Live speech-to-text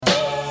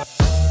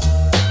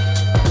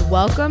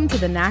Welcome to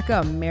the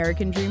NACA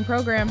American Dream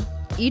Program.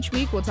 Each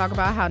week, we'll talk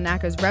about how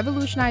NACA is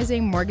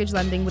revolutionizing mortgage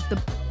lending with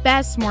the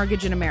best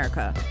mortgage in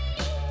America.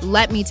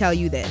 Let me tell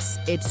you this,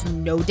 it's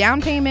no down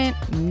payment,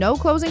 no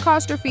closing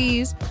cost or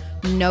fees,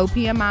 no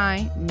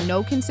PMI,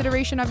 no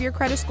consideration of your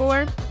credit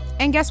score,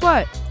 and guess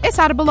what? It's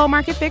at a below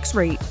market fixed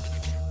rate.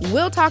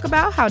 We'll talk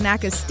about how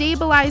NACA is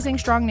stabilizing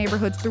strong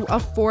neighborhoods through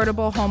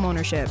affordable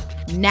homeownership.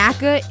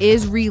 NACA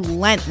is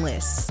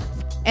relentless.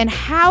 And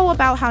how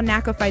about how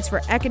NACA fights for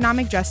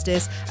economic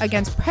justice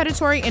against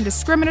predatory and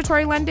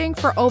discriminatory lending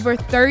for over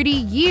 30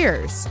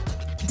 years?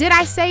 Did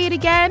I say it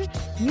again?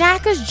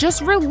 NACA's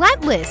just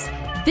relentless.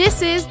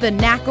 This is the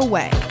NACA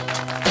way.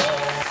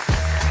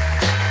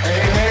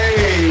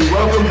 Hey,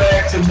 welcome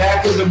back to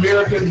NACA's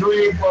American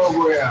Dream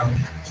Program.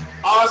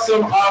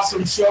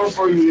 Awesome show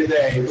for you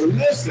today. But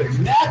listen,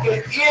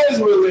 NACA is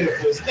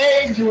relentless.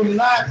 They do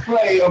not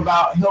play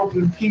about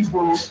helping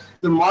people,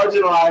 the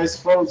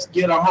marginalized folks,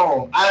 get a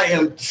home. I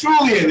am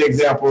truly an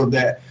example of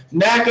that.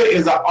 NACA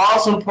is an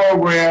awesome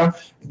program.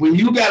 When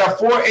you got a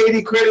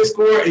 480 credit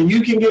score and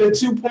you can get a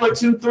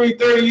 2.23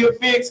 30-year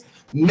fix,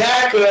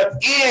 NACA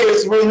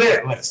is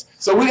relentless.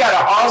 So we got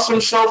an awesome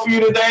show for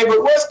you today.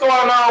 But what's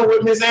going on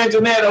with Miss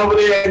Anjanette over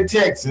there in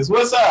Texas?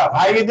 What's up?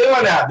 How you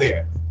doing out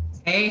there?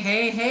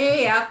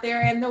 Hey, out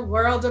there in the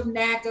world of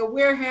NACA,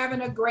 we're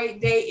having a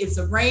great day. It's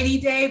a rainy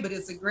day, but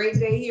it's a great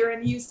day here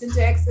in Houston,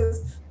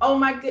 Texas. Oh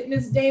my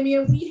goodness,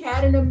 Damien, we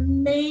had an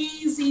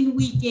amazing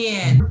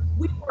weekend.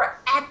 We were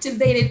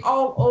activated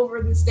all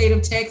over the state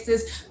of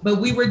Texas,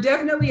 but we were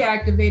definitely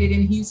activated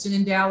in Houston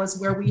and Dallas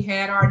where we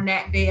had our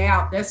NAC Day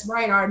Out. That's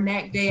right, our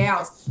NAC Day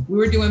Outs. We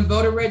were doing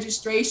voter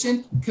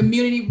registration,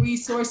 community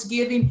resource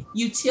giving,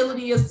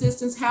 utility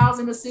assistance,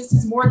 housing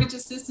assistance, mortgage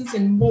assistance,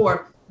 and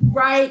more.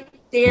 Right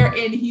there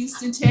in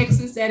Houston,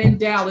 Texas, and in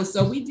Dallas.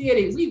 So we did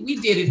it. We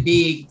did it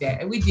big.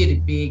 We did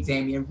it big,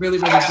 Damien. Really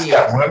big. I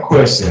got one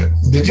question.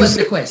 What's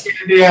the question?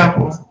 Candy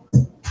apple?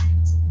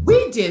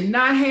 We did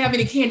not have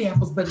any candy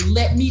apples, but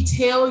let me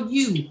tell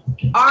you,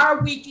 our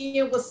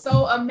weekend was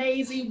so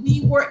amazing.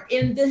 We were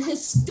in the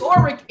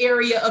historic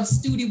area of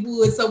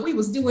Studewood. So we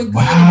was doing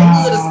good in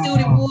the hood of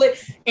Studewood.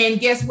 And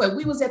guess what?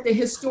 We was at the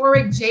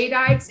historic J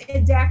Dykes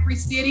in Daiquiri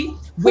City,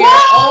 where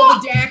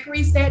all the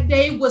daiquiris that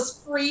day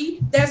was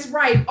free. That's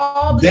right.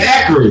 All the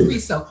daiquiris was free.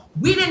 So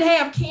we didn't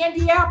have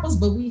candy apples,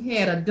 but we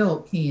had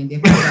adult candy.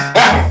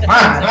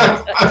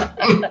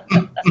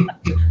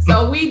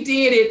 So we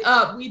did it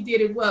up.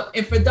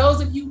 And for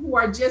those of you who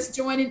are just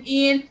joining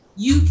in,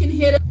 you can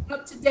hit us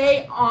up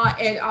today on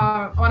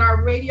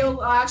our radio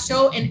live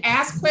show and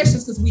ask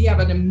questions because we have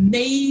an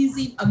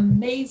amazing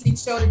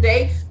show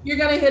today. You're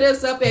going to hit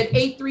us up at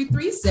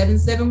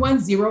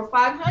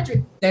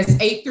 833-771-0500. That's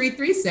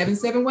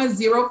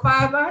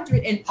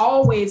 833-771-0500. And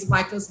always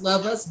like us,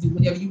 love us, do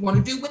whatever you want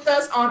to do with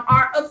us on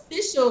our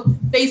official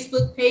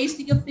Facebook page,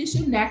 the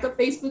official NACA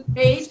Facebook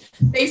page,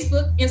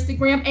 Facebook,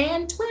 Instagram,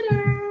 and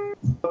Twitter.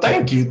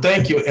 Thank you.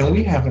 And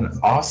we have an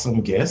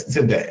awesome guest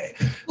today.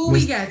 Who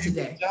we got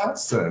today?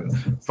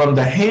 Johnson from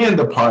the HAND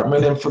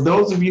Department. And for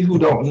those of you who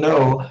don't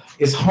know,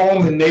 it's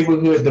Home and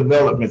Neighborhood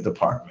Development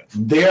Department.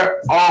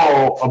 They're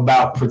all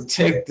about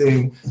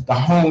protecting the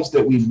homes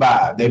that we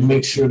buy. They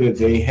make sure that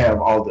they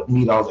have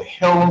meet all the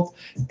health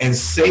and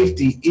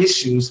safety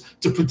issues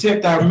to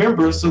protect our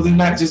members so they're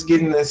not just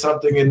getting into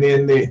something and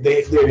then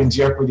they're in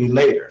jeopardy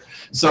later.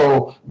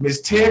 So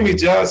Ms. Tammy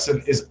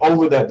Johnson is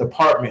over that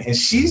department, and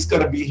she's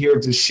going to be here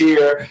to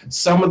share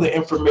some of the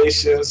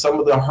information, some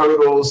of the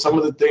hurdles, some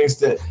of the things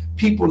that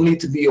people need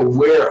to be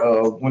aware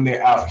of when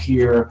they're out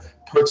here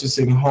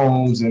purchasing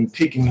homes and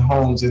picking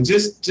homes and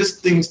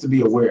just things to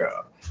be aware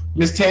of.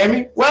 Ms.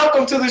 Tammy,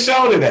 welcome to the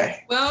show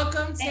today.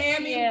 Welcome,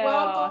 Tammy.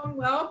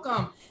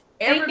 Welcome.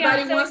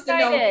 Everybody wants to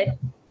know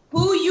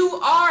who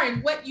you are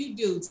and what you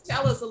do.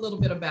 Tell us a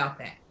little bit about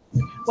that.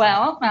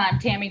 Well, I'm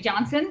Tammy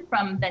Johnson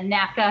from the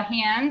NACA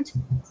HAND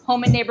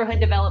Home and Neighborhood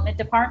Development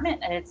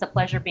Department. And it's a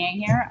pleasure being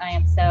here.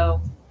 I'm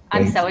so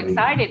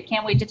excited.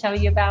 Can't wait to tell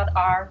you about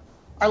our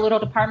little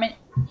department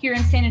here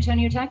in San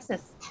Antonio,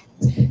 Texas.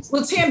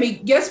 Well, Tammy,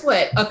 guess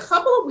what? A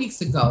couple of weeks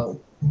ago,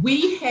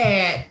 we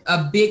had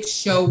a big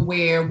show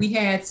where we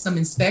had some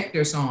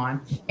inspectors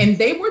on, and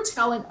they were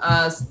telling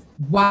us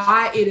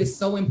why it is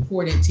so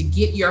important to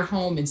get your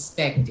home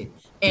inspected.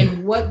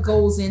 And what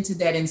goes into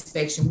that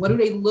inspection? What do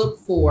they look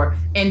for?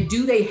 And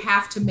do they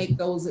have to make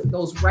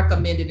those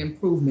recommended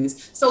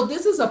improvements? So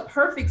this is a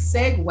perfect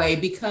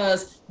segue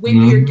because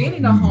when you're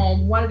getting a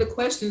home, one of the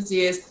questions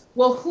is,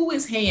 well, who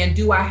is HAND?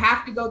 Do I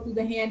have to go through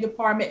the HAND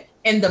department?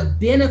 And the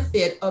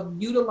benefit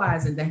of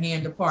utilizing the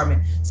HAND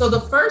department. So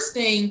the first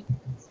thing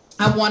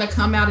I want to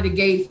come out of the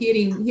gate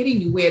hitting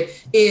you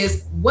with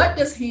is, what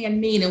does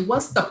HAND mean? And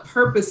what's the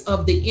purpose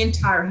of the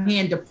entire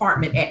HAND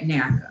department at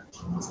NACA?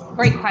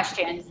 Great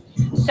question.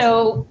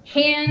 So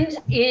HAND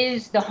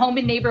is the Home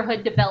and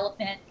Neighborhood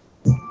Development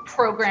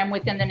Program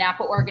within the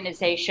NACA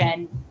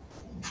organization.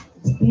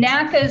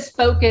 NACA's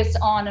focus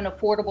on an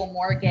affordable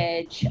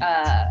mortgage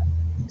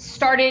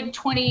started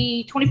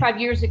 25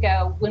 years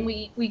ago when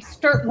we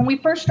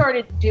first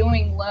started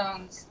doing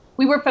loans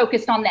we were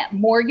focused on that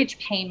mortgage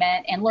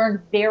payment and learned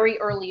very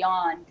early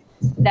on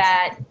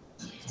that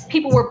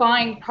people were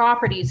buying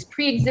properties,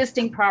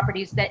 pre-existing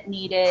properties that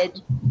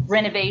needed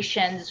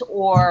renovations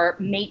or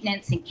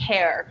maintenance and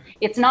care.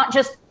 It's not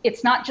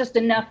just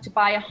enough to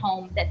buy a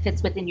home that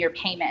fits within your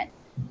payment.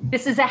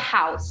 This is a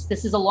house.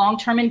 This is a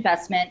long-term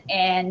investment,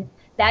 and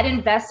that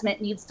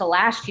investment needs to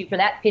last you for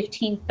that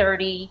 15,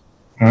 30,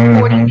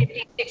 40,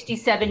 50, 60,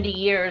 70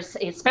 years,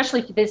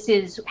 especially if this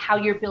is how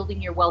you're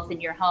building your wealth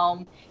in your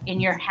home, in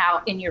your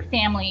house, in your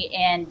family.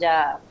 And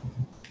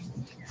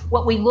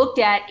what we looked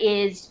at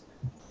is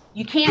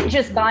you can't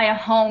just buy a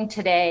home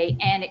today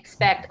and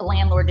expect a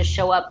landlord to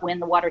show up when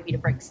the water heater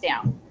breaks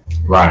down.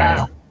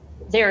 Right.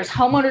 There's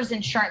homeowners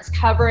insurance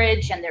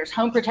coverage and there's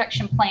home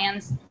protection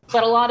plans,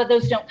 but a lot of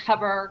those don't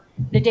cover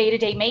the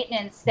day-to-day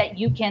maintenance that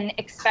you can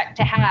expect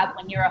to have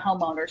when you're a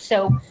homeowner.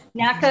 So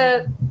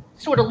NACA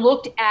sort of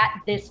looked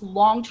at this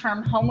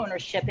long-term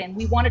homeownership, and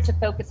we wanted to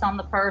focus on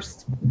the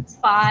first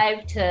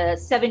 5 to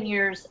 7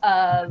 years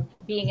of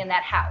being in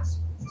that house.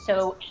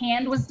 So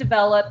HAND was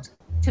developed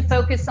to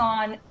focus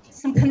on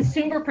some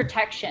consumer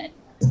protection.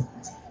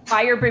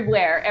 Buyer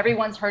beware.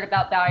 Everyone's heard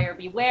about buyer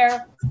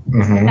beware.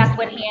 That's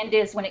what HAND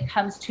is when it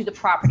comes to the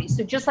property.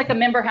 So just like a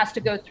member has to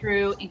go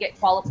through and get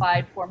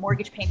qualified for a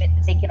mortgage payment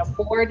that they can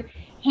afford,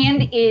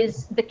 HAND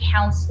is the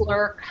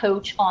counselor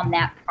coach on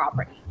that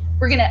property.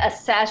 We're going to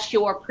assess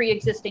your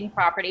pre-existing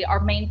property. Our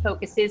main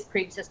focus is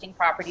pre-existing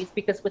properties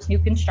because with new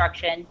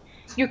construction,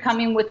 you're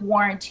coming with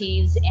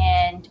warranties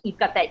and you've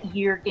got that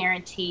year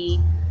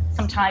guarantee,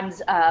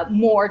 sometimes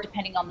more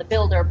depending on the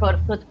builder.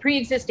 But with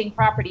pre-existing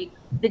property,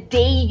 the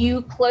day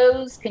you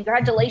close,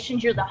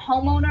 congratulations, you're the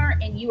homeowner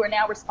and you are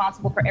now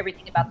responsible for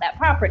everything about that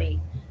property.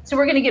 So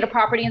we're going to get a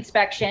property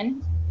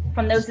inspection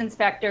from those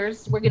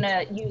inspectors. We're going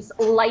to use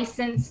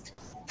licensed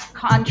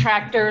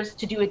contractors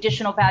to do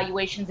additional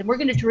valuations, and we're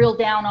going to drill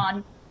down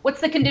on what's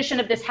the condition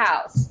of this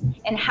house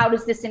and how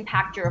does this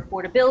impact your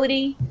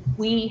affordability.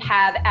 We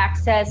have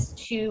access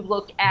to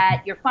look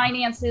at your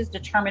finances,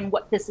 determine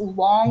what this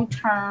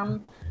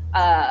long-term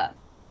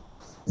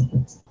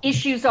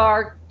issues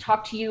are,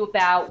 talk to you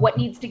about what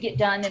needs to get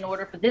done in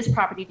order for this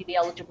property to be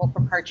eligible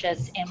for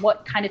purchase and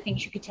what kind of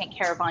things you could take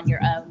care of on your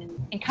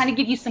own, and kind of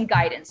give you some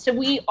guidance. So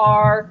we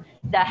are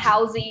the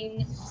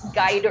housing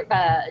guide,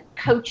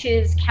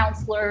 coaches,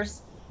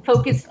 counselors,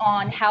 focused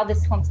on how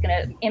this home's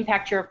going to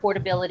impact your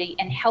affordability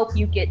and help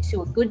you get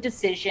to a good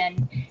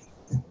decision.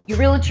 Your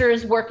realtor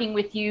is working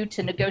with you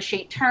to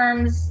negotiate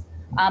terms.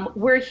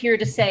 We're here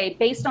to say,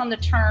 based on the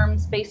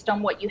terms, based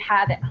on what you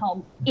have at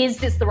home, is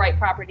this the right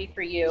property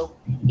for you?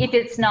 If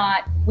it's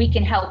not, we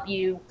can help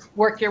you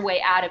work your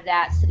way out of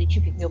that so that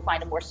you can go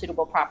find a more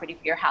suitable property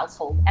for your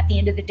household. At the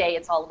end of the day,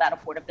 it's all about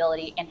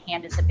affordability, and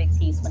HAND is a big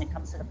piece when it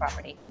comes to the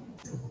property.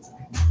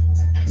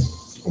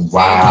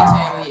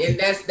 Wow. Thank you, Tammy.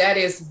 And that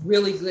is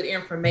really good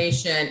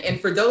information. And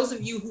for those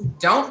of you who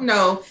don't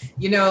know,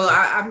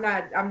 I'm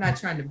not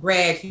trying to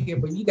brag here,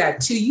 but you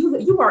got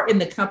you are in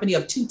the company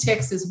of 2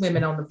 Texas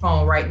women on the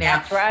phone right now.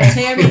 That's right.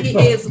 Tammy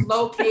is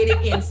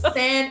located in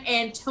San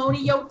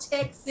Antonio,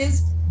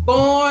 Texas,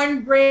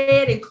 born,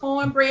 bred, and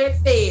cornbread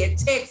fed,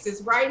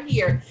 Texas, right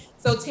here.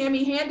 So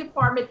Tammy, HAND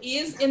department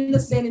is in the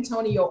San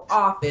Antonio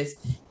office.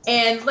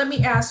 And let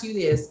me ask you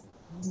this.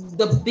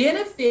 The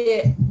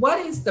benefit, what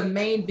is the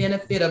main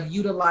benefit of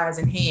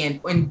utilizing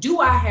HAND? And do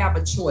I have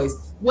a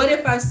choice? What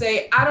if I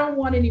say, I don't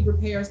want any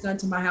repairs done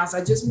to my house.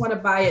 I just want to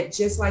buy it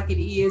just like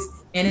it is.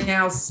 And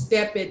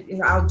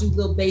I'll do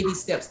little baby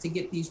steps to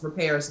get these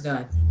repairs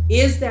done.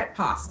 Is that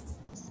possible?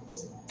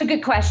 It's a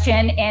good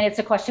question. And it's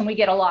a question we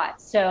get a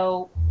lot.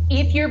 So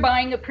if you're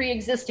buying a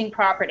pre-existing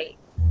property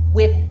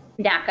with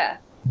NACA,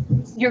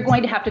 you're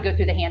going to have to go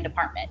through the HAND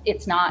department.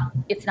 It's not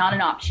an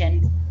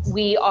option.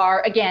 We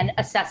are, again,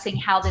 assessing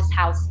how this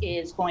house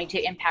is going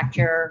to impact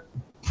your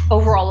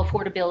overall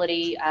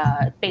affordability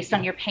based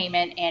on your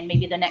payment and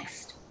maybe the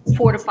next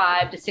 4 to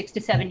 5 to 6 to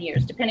 7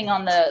 years, depending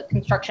on the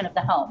construction of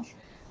the home.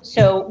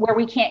 So where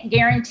we can't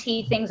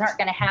guarantee things aren't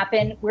going to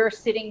happen, we're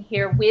sitting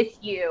here with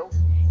you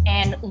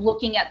and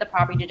looking at the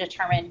property to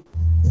determine,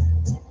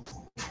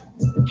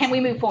 can we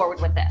move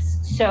forward with this?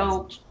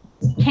 So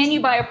can you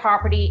buy a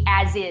property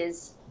as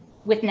is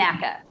with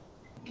NACA?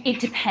 It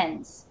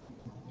depends.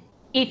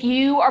 If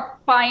you are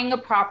buying a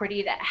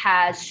property that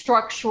has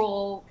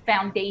structural,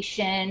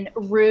 foundation,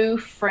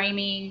 roof,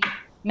 framing,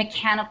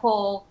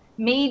 mechanical,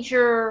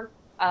 major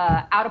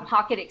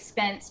out-of-pocket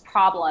expense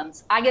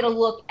problems, I get a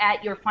look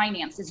at your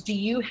finances. Do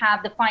you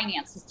have the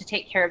finances to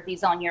take care of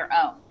these on your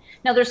own?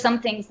 Now, there's some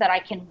things that I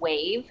can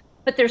waive,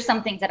 but there's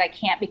some things that I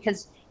can't,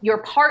 because your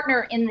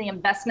partner in the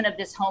investment of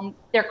this home,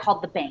 they're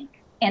called the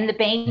bank. And the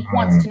bank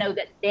wants to know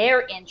that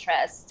their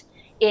interest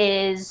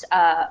is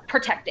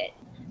protected.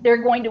 They're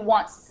going to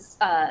want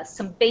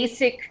some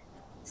basic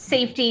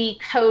safety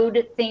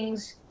code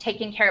things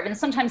taken care of. And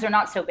sometimes they're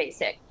not so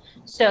basic.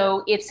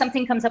 So if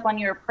something comes up on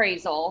your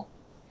appraisal,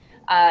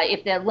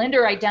 If the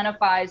lender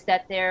identifies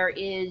that there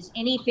is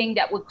anything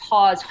that would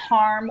cause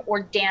harm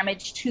or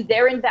damage to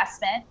their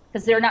investment,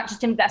 because they're not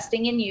just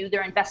investing in you,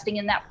 they're investing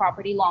in that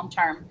property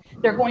long-term,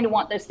 they're going to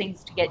want those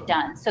things to get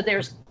done. So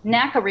there's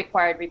NACA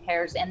required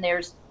repairs and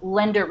there's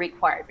lender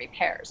required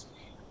repairs.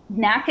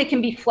 NACA can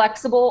be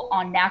flexible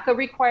on NACA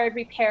required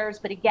repairs,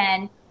 but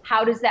again,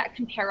 how does that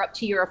compare up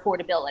to your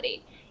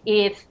affordability?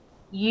 If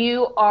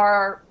you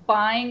are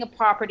buying a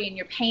property and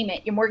your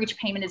mortgage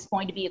payment is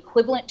going to be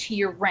equivalent to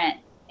your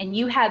rent, and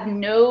you have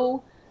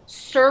no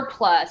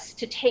surplus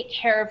to take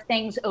care of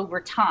things over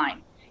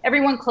time.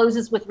 Everyone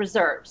closes with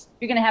reserves.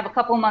 You're going to have a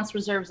couple of months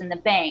reserves in the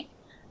bank.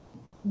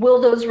 Will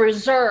those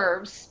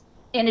reserves,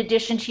 in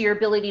addition to your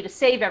ability to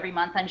save every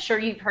month, I'm sure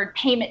you've heard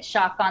payment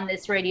shock on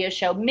this radio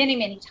show many,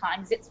 many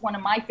times. It's one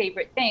of my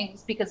favorite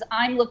things because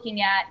I'm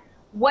looking at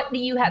what do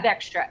you have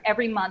extra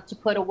every month to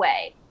put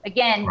away?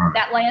 Again,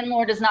 that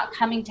landlord is not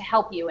coming to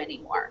help you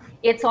anymore.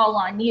 It's all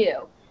on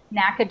you.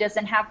 NACA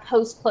doesn't have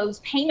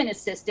post-close payment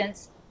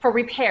assistance for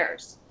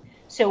repairs.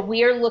 So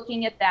we are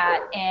looking at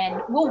that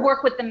and we'll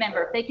work with the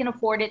member. If they can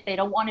afford it, they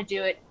don't want to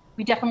do it.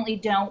 We definitely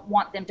don't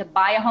want them to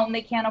buy a home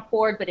they can't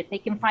afford, but if they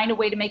can find a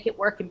way to make it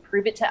work and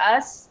prove it to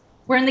us,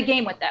 we're in the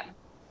game with them.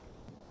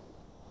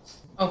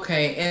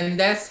 Okay, and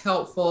that's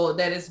helpful.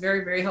 That is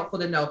very, very helpful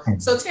to know.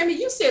 So Tammy,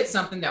 you said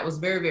something that was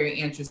very, very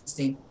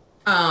interesting.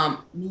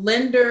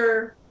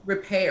 Lender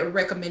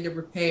recommended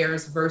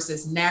repairs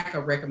versus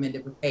NACA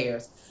recommended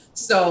repairs.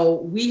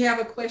 So we have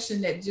a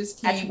question that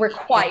just came. That's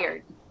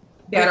required.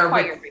 That are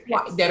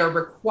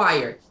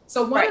required.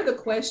 So one of the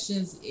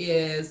questions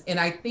is, and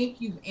I think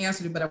you've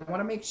answered it, but I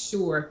want to make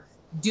sure,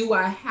 do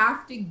I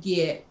have to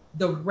get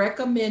the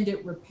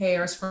recommended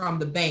repairs from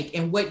the bank?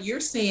 And what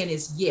you're saying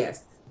is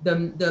yes,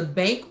 the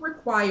bank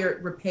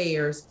required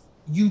repairs,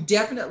 you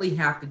definitely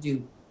have to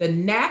do. The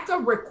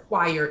NACA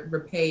required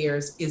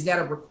repairs, is that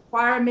a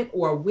requirement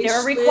or a wish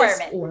list? They're a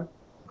requirement. Or,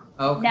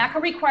 okay.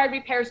 NACA required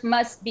repairs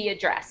must be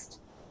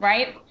addressed,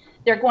 right?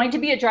 They're going to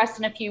be addressed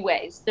in a few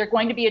ways. They're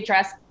going to be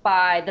addressed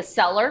by the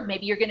seller.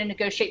 Maybe you're going to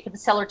negotiate for the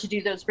seller to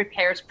do those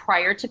repairs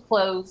prior to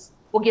close.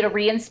 We'll get a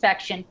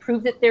re-inspection,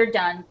 prove that they're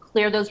done,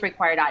 clear those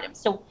required items.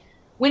 So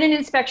when an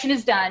inspection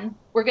is done,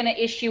 we're going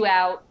to issue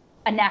out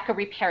a NACA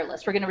repair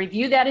list. We're going to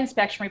review that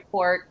inspection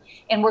report,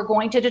 and we're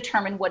going to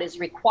determine what is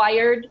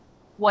required,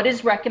 what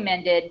is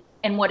recommended,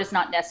 and what is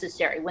not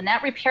necessary. When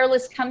that repair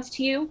list comes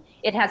to you,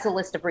 it has a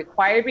list of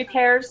required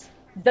repairs.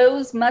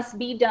 Those must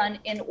be done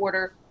in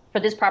order for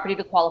this property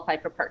to qualify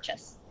for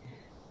purchase.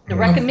 The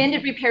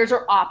recommended repairs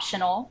are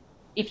optional.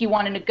 If you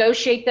want to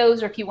negotiate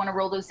those or if you want to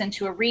roll those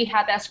into a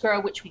rehab escrow,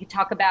 which we can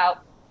talk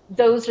about,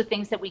 those are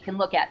things that we can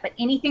look at. But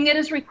anything that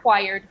is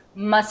required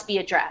must be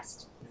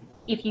addressed.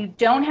 If you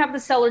don't have the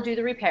seller do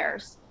the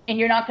repairs and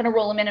you're not going to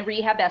roll them in a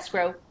rehab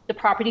escrow, the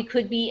property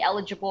could be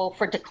eligible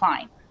for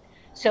decline.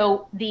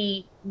 So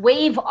the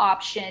waive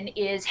option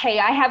is, hey,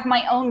 I have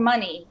my own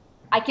money.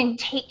 I can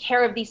take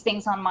care of these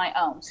things on my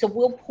own. So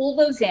we'll pull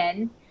those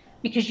in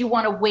because you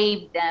want to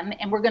waive them,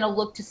 and we're going to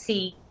look to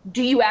see,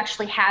 do you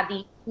actually have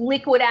the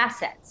liquid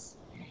assets?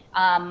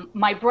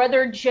 My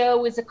brother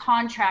Joe is a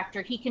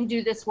contractor. He can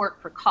do this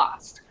work for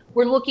cost.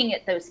 We're looking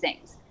at those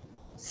things.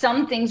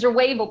 Some things are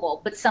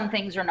waivable, but some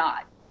things are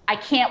not. I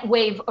can't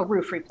waive a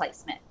roof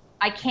replacement.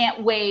 I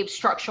can't waive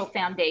structural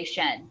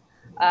foundation.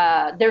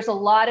 There's a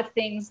lot of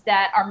things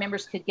that our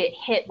members could get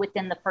hit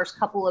within the first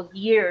couple of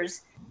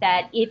years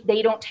that if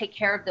they don't take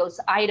care of those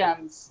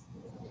items,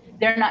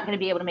 they're not going to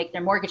be able to make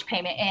their mortgage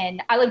payment.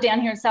 And I live down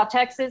here in South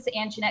Texas,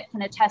 and Jeanette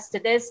can attest to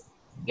this.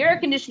 Your air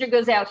conditioner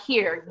goes out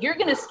here, you're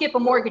going to skip a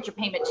mortgage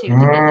payment too.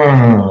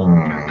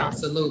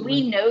 Absolutely.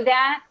 We know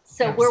that.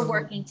 So we're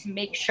working to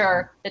make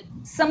sure that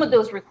some of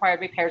those required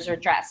repairs are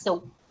addressed.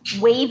 So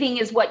waiving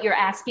is what you're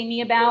asking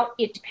me about.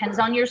 It depends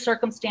on your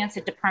circumstance.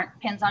 It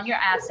depends on your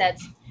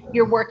assets.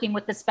 You're working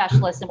with the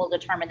specialist and we'll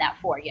determine that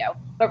for you.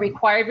 But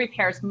required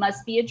repairs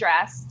must be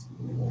addressed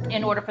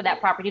in order for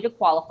that property to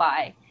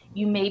qualify.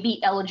 You may be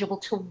eligible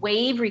to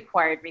waive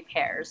required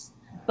repairs,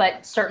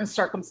 but certain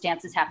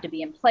circumstances have to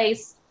be in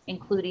place,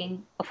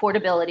 including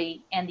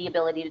affordability and the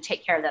ability to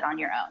take care of that on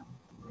your own.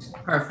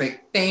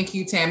 Perfect. Thank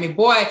you, Tammy.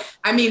 Boy,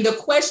 I mean, the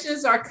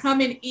questions are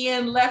coming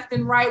in left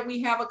and right.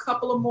 We have a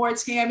couple of more,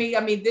 Tammy.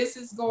 I mean, this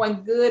is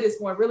going good. It's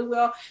going really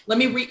well. Let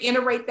me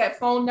reiterate that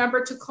phone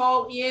number to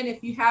call in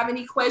if you have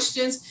any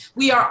questions.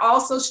 We are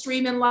also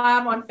streaming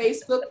live on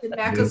Facebook, the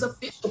NACA's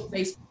official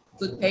Facebook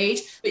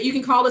page, but you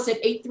can call us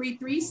at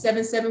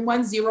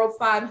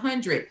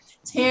 833-771-0500.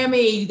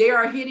 Tammy, they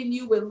are hitting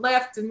you with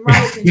left and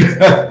right.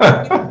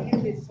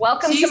 And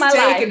welcome to my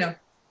life. Them.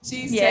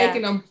 She's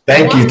taking them.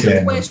 Thank you, Tammy. One of the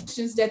Tammy.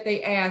 questions that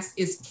they ask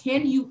is,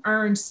 can you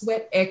earn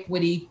sweat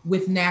equity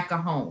with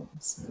NACA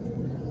homes?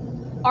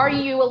 Are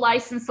you a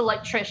licensed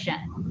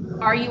electrician?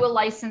 Are you a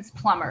licensed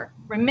plumber?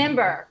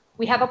 Remember,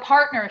 we have a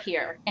partner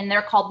here, and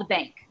they're called the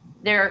bank.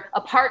 They're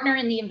a partner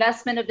in the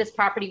investment of this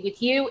property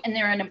with you, and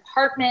they're a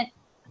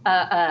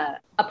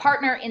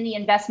partner in the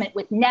investment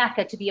with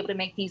NACA to be able to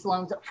make these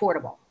loans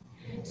affordable.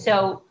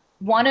 So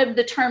one of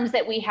the terms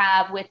that we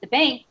have with the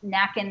bank,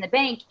 NACA and the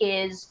bank,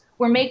 is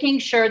We're making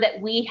sure that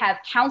we have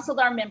counseled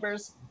our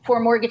members for a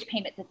mortgage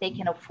payment that they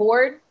can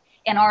afford.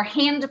 And our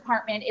hand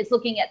department is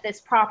looking at this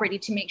property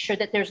to make sure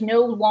that there's no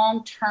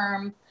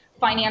long-term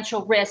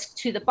financial risk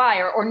to the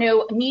buyer or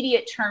no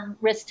immediate term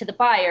risk to the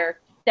buyer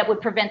that would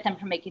prevent them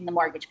from making the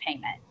mortgage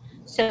payment.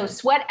 So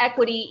sweat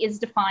equity is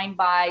defined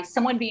by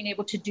someone being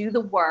able to do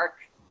the work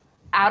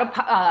out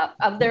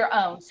of their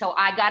own. So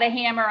I got a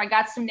hammer, I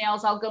got some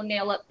nails, I'll go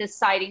nail up this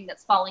siding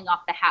that's falling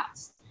off the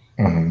house.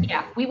 Mm-hmm.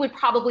 Yeah, we would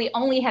probably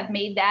only have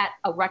made that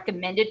a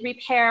recommended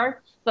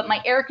repair, but my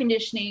air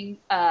conditioning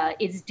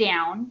is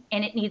down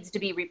and it needs to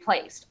be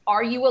replaced.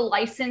 Are you a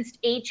licensed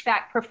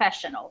HVAC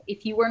professional?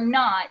 If you are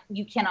not,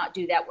 you cannot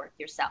do that work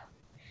yourself.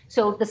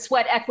 So the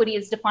sweat equity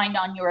is defined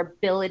on your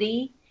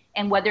ability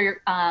and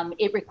whether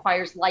it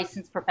requires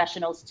licensed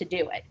professionals to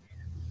do it.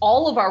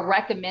 All of our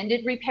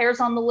recommended repairs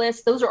on the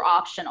list, those are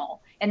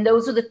optional. And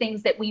those are the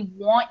things that we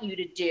want you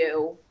to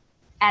do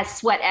as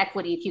sweat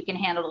equity if you can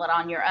handle it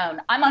on your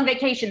own. I'm on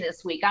vacation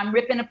this week. I'm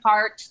ripping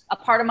apart a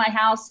part of my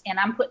house and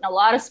I'm putting a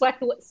lot of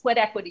sweat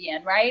equity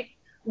in, right?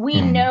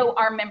 We know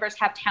our members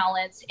have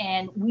talents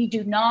and we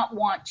do not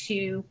want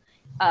to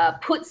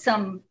put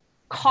some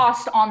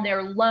cost on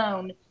their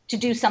loan to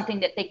do something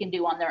that they can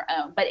do on their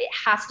own, but it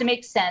has to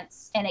make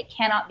sense and it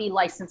cannot be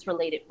license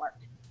related work.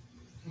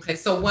 Okay,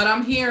 so what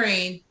I'm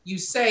hearing you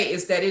say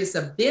is that it's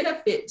a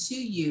benefit to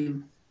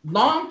you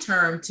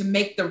long-term to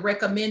make the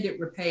recommended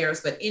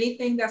repairs, but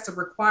anything that's a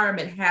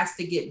requirement has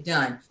to get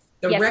done.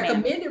 The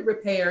recommended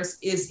repairs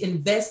is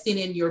investing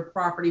in your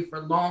property for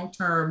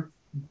long-term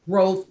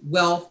growth,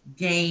 wealth,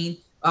 gain,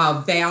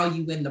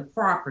 value in the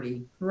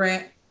property,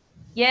 correct?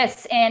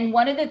 Yes, and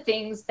one of the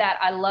things that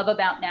I love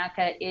about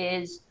NACA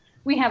is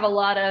we have a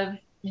lot of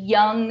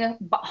young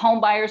home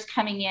buyers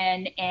coming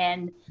in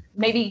and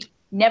maybe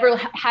never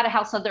had a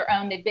house of their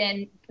own.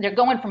 They're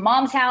going from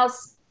mom's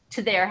house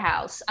to their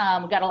house.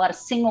 We've got a lot of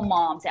single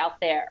moms out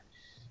there.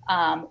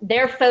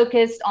 They're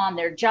focused on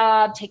their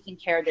job, taking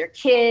care of their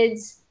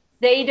kids.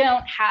 They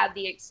don't have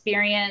the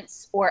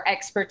experience or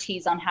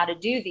expertise on how to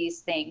do these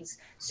things.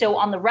 So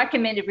on the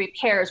recommended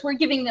repairs, we're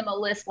giving them a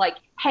list like,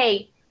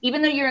 hey,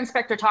 even though your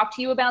inspector talked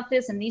to you about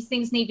this and these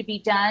things need to be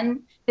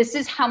done, this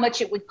is how much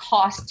it would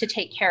cost to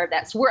take care of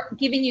that. So we're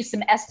giving you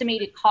some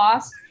estimated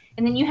costs.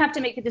 And then you have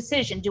to make a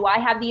decision. Do I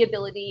have the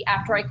ability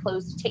after I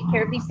close to take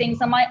care of these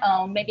things on my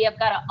own? Maybe I've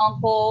got an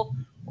uncle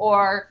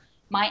or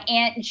my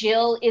Aunt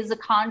Jill is a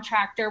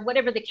contractor,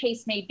 whatever the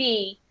case may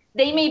be.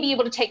 They may be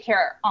able to take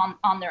care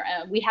on their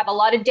own. We have a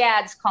lot of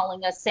dads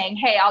calling us saying,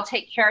 hey, I'll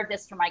take care of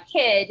this for my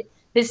kid.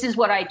 This is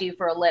what I do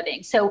for a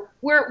living. So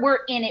we're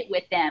in it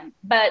with them.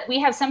 But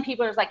we have some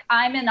people who's like,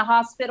 I'm in the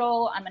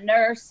hospital. I'm a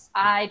nurse.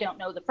 I don't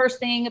know the first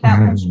thing about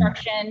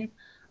construction.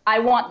 I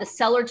want the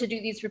seller to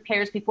do these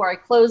repairs before I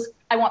close.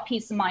 I want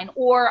peace of mind,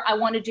 or I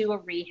want to do a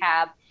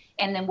rehab,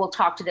 and then we'll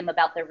talk to them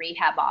about the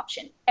rehab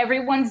option.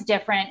 Everyone's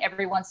different,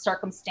 everyone's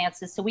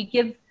circumstances. So we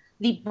give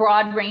the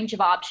broad range of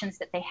options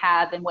that they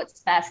have and what's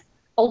best.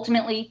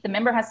 Ultimately, the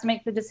member has to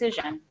make the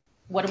decision.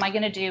 What am I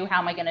going to do? How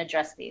am I going to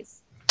address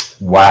these?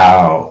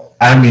 Wow.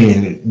 I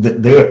mean,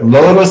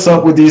 load us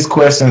up with these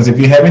questions. If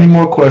you have any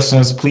more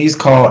questions, please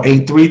call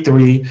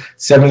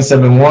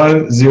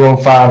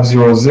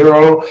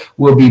 833-771-0500.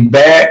 We'll be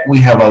back. We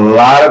have a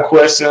lot of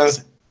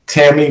questions.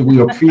 Tammy,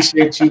 we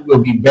appreciate you. We'll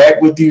be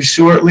back with you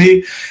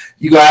shortly.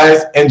 You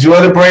guys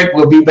enjoy the break.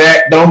 We'll be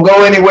back. Don't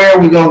go anywhere.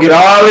 We're going to get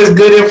all this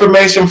good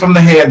information from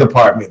the hand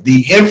department,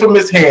 the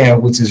infamous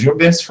hand, which is your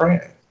best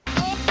friend.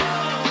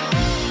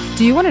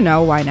 Do you want to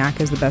know why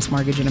NACA is the best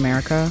mortgage in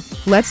America?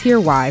 Let's hear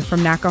why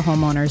from NACA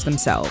homeowners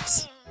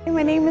themselves.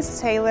 My name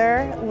is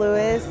Taylor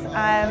Lewis.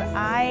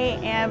 I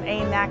am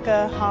a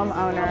NACA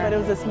homeowner, but it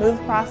was a smooth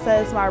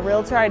process. My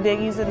realtor, I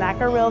did use a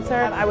NACA realtor.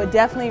 I would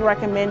definitely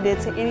recommend it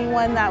to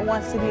anyone that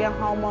wants to be a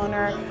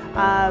homeowner,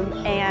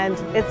 and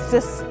it's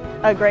just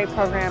a great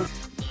program.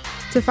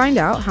 To find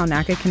out how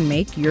NACA can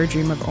make your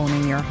dream of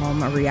owning your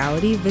home a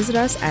reality, visit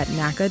us at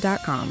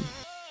NACA.com.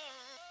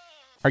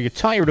 Are you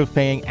tired of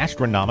paying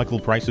astronomical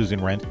prices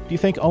in rent? Do you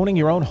think owning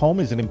your own home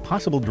is an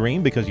impossible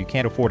dream because you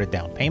can't afford a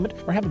down payment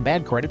or have a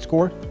bad credit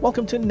score?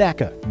 Welcome to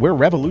NACA. We're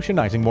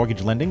revolutionizing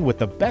mortgage lending with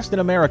the best in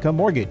America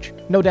mortgage.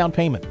 No down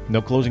payment,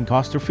 no closing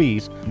costs or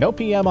fees, no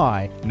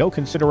PMI, no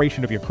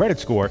consideration of your credit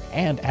score,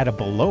 and at a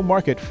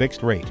below-market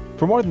fixed rate.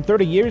 For more than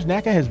 30 years,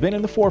 NACA has been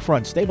in the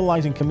forefront,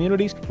 stabilizing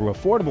communities through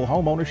affordable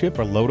home ownership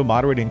for low to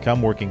moderate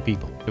income working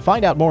people. To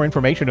find out more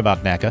information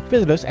about NACA,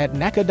 visit us at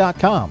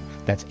NACA.com.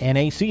 That's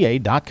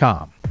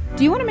NACA.com.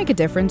 Do you want to make a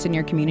difference in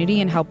your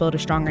community and help build a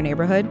stronger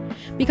neighborhood?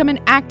 Become an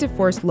active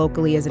force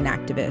locally as an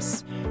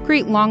activist.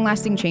 Create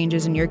long-lasting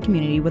changes in your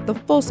community with the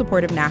full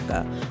support of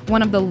NACA,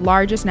 one of the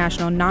largest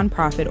national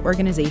nonprofit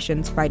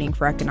organizations fighting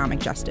for economic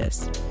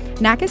justice.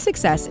 NACA's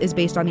success is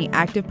based on the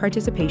active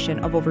participation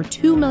of over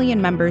 2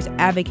 million members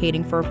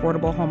advocating for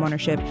affordable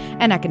homeownership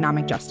and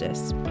economic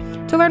justice.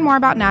 To learn more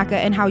about NACA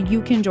and how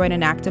you can join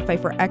an act to fight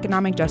for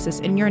economic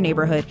justice in your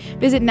neighborhood,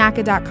 visit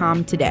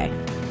NACA.com today.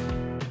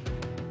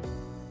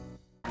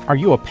 Are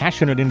you a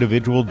passionate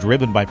individual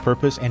driven by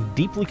purpose and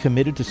deeply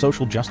committed to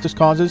social justice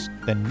causes?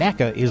 Then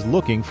NACA is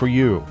looking for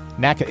you.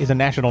 NACA is a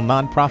national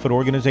nonprofit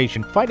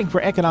organization fighting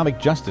for economic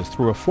justice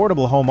through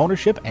affordable home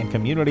ownership and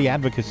community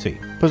advocacy.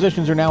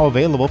 Positions are now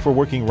available for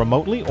working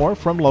remotely or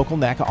from local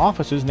NACA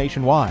offices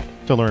nationwide.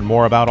 To learn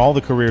more about all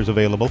the careers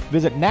available,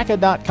 visit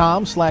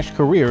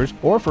NACA.com/careers,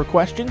 or for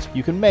questions,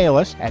 you can mail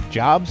us at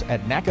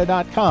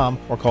jobs@NACA.com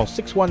or call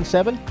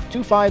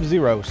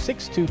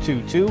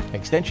 617-250-6222,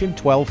 extension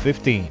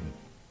 1215.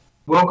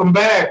 Welcome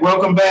back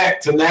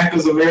to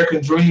NACA's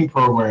American Dream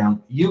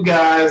Program. You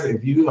guys,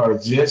 if you are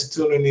just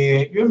tuning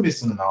in, you're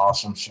missing an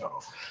awesome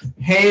show.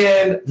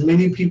 And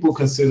many people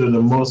consider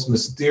the most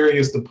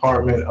mysterious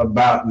department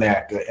about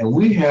NACA, and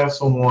we have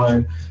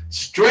someone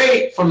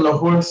straight from the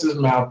horse's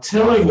mouth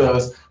telling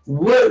us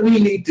what we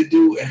need to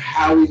do and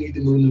how we need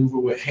to maneuver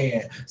with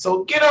hand.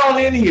 So get on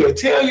in here,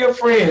 tell your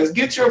friends,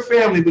 get your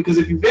family, because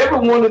if you've ever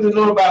wanted to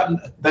know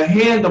about the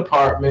hand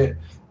department,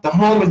 the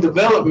home and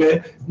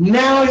development,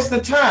 now is the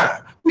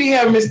time. We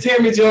have Miss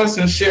Tammy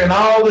Johnson sharing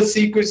all the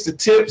secrets, the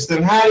tips,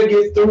 and how to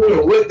get through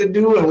and what to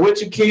do and what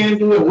you can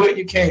do and what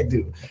you can't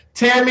do.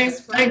 Tammy,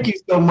 thank you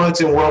so much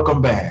and welcome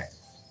back.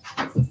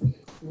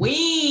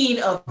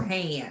 Queen of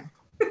hand.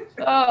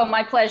 Oh,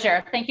 my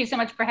pleasure. Thank you so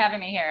much for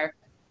having me here.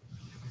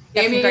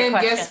 Tammy,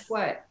 guess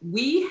what?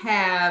 We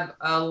have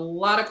a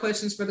lot of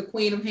questions for the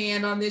Queen of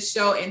Hand on this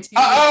show. And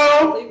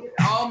Tammy,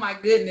 oh my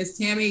goodness,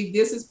 Tammy,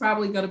 this is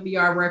probably going to be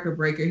our record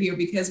breaker here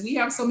because we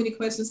have so many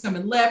questions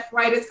coming left,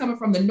 right. It's coming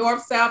from the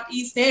north, south,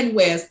 east, and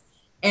west.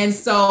 And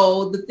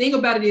so the thing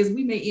about it is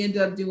we may end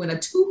up doing a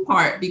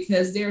two-part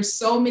because there's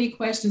so many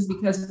questions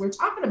because we're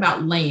talking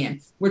about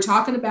land. We're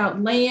talking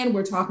about land.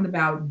 We're talking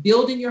about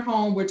building your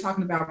home. We're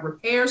talking about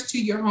repairs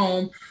to your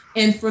home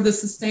and for the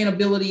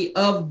sustainability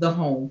of the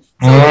home.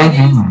 So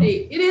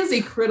it is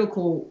a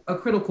critical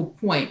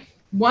point.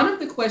 One of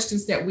the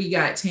questions that we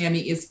got,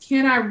 Tammy, is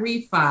can I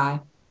refi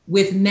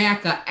with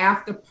NACA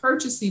after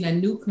purchasing a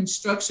new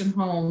construction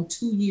home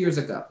 2 years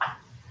ago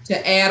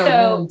to add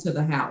a room to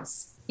the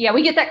house? Yeah,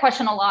 we get that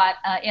question a lot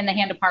in the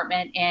hand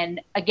department.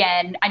 And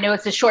again, I know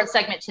it's a short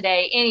segment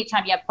today.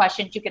 Anytime you have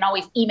questions, you can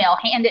always email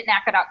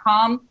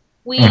hand@naca.com.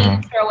 We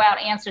throw out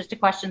answers to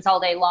questions all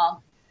day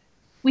long.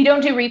 We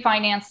don't do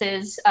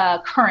refinances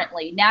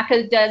currently.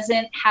 NACA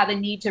doesn't have a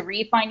need to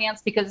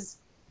refinance because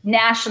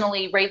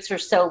nationally rates are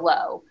so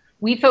low.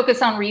 We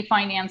focus on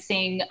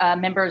refinancing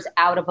members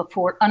out of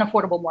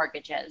unaffordable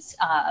mortgages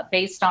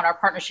based on our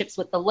partnerships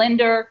with the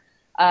lender.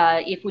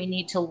 If we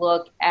need to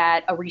look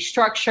at a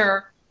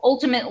restructure,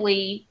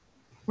 ultimately,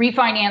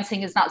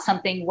 refinancing is not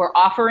something we're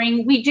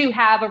offering. We do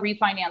have a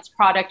refinance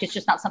product. It's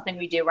just not something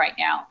we do right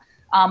now.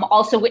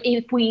 Also,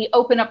 if we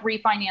open up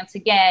refinance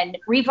again,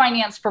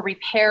 refinance for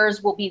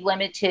repairs will be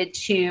limited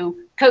to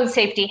code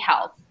safety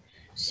health.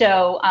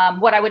 So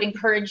what I would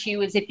encourage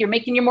you is if you're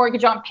making your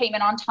mortgage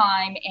payment on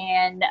time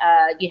and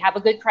you have a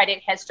good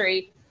credit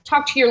history,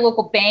 talk to your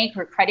local bank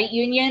or credit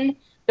union.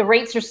 The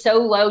rates are so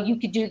low, you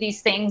could do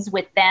these things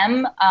with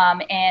them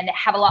and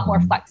have a lot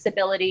more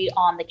flexibility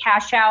on the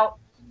cash out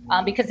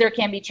because there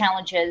can be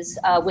challenges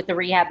with the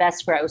rehab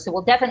escrow. So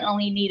we'll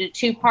definitely need a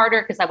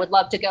two-parter because I would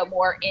love to go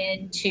more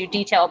into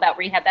detail about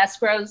rehab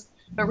escrows,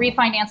 but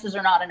refinances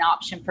are not an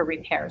option for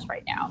repairs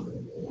right now.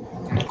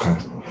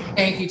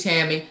 Thank you,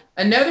 Tammy.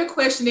 Another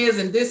question is,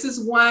 and this is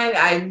one,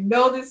 I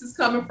know this is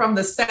coming from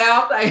the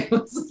South.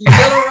 Little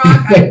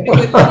Rock,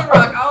 Little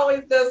Rock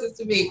always does this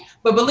to me.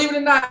 But believe it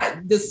or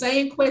not, the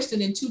same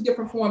question in two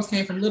different forms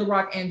came from Little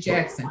Rock and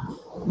Jackson.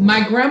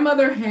 My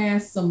grandmother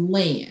has some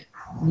land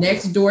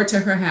next door to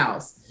her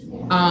house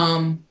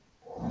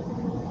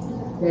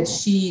that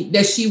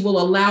she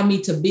will allow me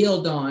to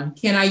build on.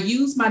 Can I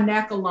use my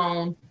NACA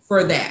loan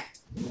for that?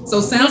 So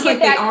it sounds like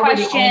they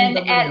already own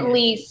the land. At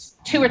least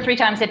 2 or 3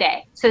 times a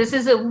day. So this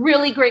is a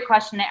really great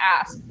question to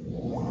ask.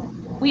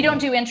 We don't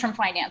do interim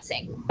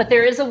financing, but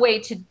there is a way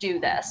to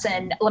do this.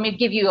 And let me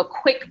give you a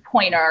quick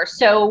pointer.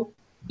 So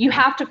you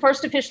have to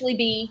first officially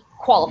be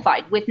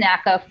qualified with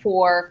NACA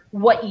for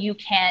what you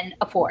can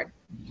afford.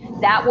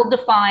 That will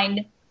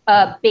define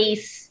a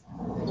base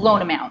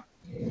loan amount.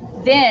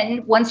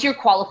 Then once you're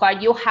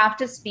qualified, you'll have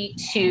to speak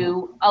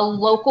to a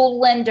local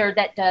lender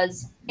that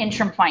does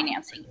interim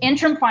financing.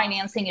 Interim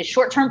financing is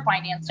short-term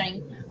financing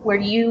where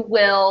you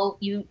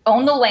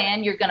own the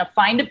land, you're going to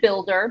find a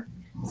builder.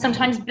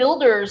 Sometimes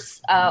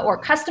builders or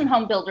custom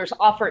home builders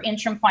offer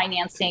interim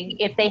financing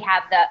if they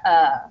have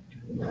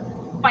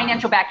the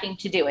financial backing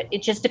to do it.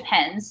 It just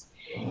depends.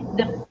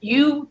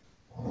 You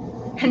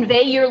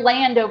convey your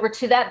land over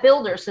to that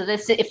builder. So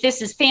if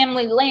this is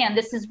family land,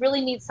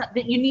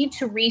 you need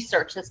to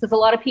research this because a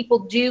lot of people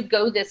do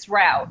go this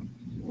route.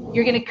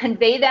 You're going to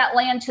convey that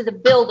land to the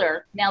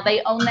builder. Now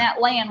they own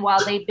that land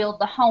while they build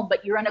the home,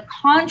 but you're in a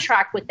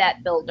contract with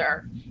that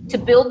builder to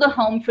build the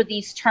home for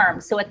these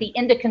terms. So at the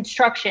end of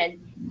construction,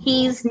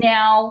 he's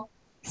now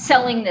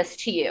selling this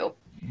to you.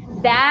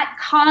 That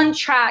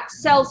contract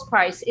sales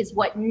price is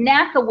what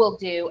NACA will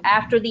do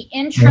after the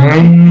interim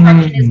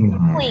construction is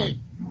complete.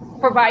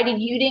 provided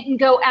you didn't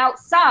go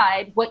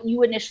outside what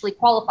you initially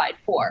qualified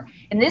for.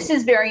 And this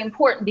is very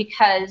important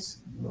because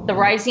the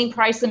rising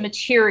price of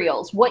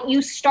materials, what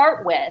you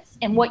start with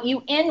and what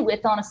you end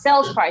with on a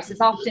sales price is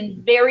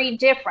often very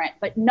different,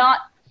 but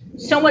not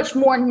so much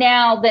more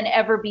now than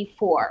ever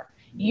before.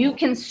 You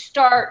can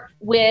start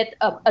with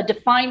a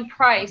defined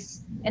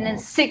price, and then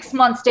 6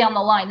 months down the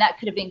line, that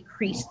could have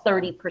increased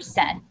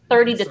 30%,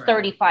 30 to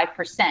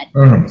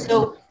 35%.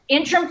 So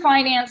interim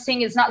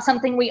financing is not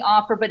something we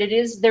offer, but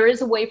there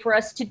is a way for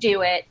us to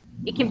do it.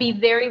 It can be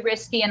very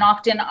risky, and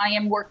often I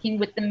am working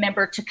with the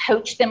member to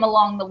coach them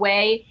along the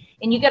way.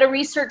 And you got to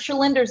research your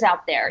lenders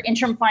out there.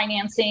 Interim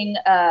financing,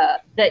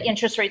 the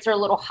interest rates are a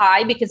little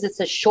high because it's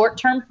a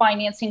short-term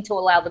financing to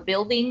allow the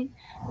building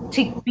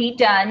to be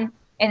done.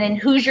 And then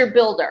who's your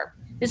builder?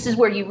 This is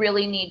where you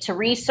really need to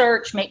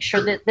research, make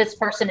sure that this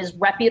person is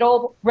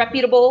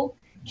reputable,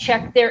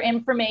 check their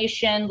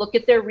information, look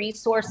at their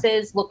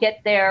resources, look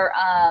at their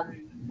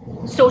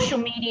social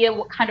media,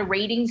 what kind of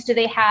ratings do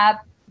they have?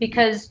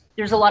 Because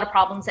there's a lot of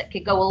problems that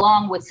could go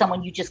along with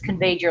someone you just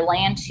conveyed your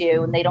land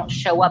to and they don't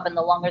show up, and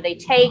the longer they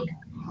take,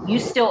 you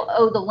still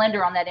owe the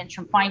lender on that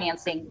interim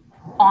financing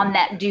on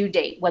that due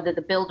date, whether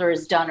the builder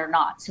is done or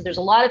not. So there's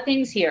a lot of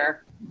things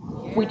here.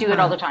 We do it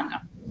all the time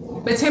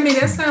though. But Tammy,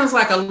 that sounds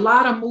like a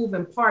lot of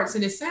moving parts,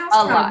 and it sounds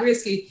kind of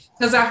risky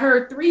because I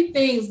heard three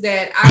things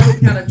that I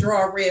would kind of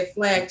draw a red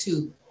flag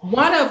to.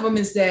 One of them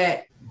is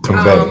that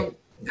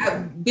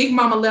Big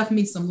Mama left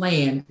me some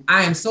land.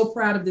 I am so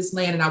proud of this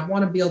land and I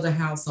want to build a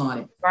house on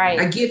it. Right.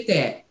 I get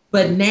that.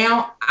 But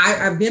now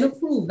I've been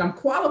approved. I'm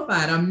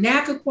qualified. I'm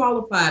NACA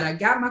qualified. I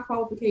got my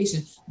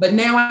qualification. But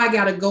now I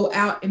got to go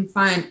out and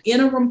find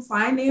interim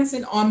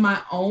financing on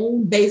my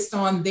own based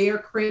on their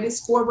credit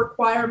score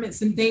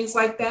requirements and things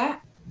like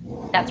that.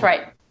 That's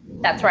right.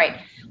 That's right.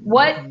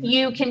 What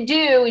you can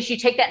do is you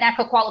take that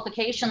NACA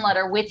qualification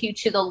letter with you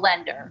to the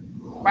lender,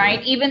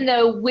 right? Even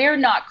though we're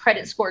not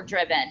credit score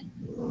driven,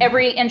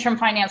 every interim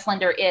finance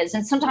lender is.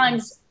 And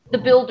sometimes the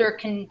builder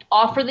can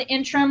offer the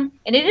interim,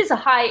 and it is a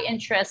high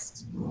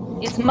interest.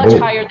 It's much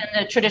higher than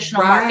the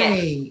traditional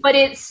market, but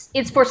it's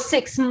for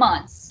 6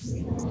 months.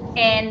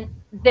 And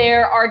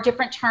there are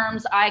different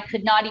terms. I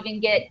could not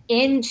even get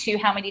into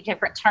how many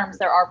different terms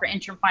there are for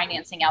interim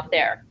financing out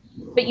there.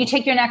 But you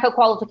take your NACA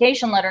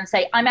qualification letter and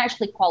say, I'm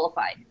actually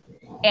qualified.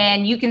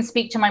 And you can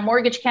speak to my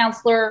mortgage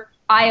counselor.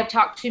 I have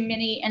talked to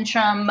many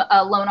interim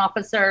loan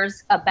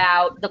officers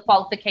about the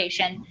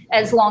qualification,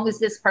 as long as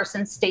this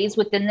person stays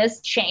within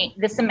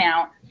this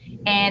amount.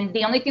 And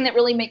the only thing that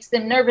really makes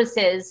them nervous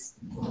is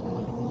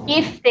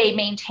if they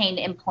maintain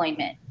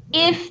employment,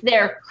 if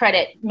their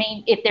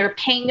if they're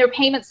paying their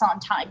payments on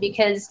time,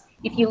 because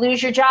if you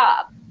lose your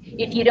job,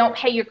 if you don't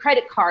pay your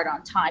credit card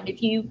on time,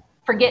 if you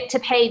forget to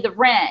pay the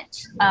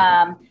rent,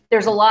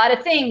 there's a lot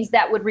of things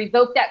that would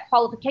revoke that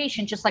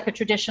qualification, just like a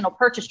traditional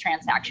purchase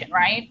transaction,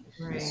 right?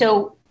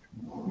 So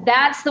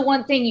that's the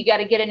one thing you got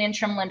to get an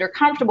interim lender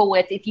comfortable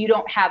with if you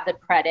don't have the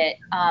credit.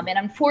 And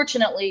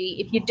unfortunately,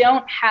 if you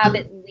don't have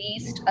at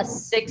least a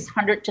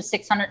 600 to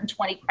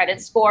 620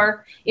 credit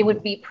score, it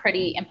would be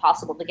pretty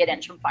impossible to get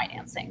interim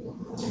financing.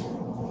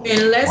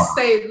 And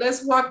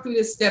let's walk through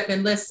this step,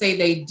 and let's say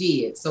they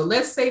did. So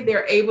let's say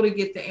they're able to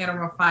get the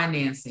interim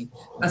financing.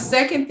 A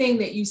second thing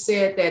that you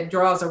said that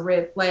draws a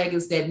red flag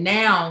is that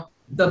now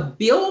the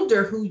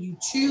builder who you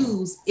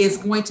choose is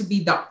going to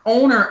be the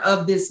owner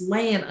of this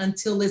land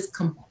until it's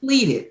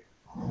completed.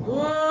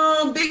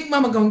 Oh, Big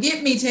Mama gonna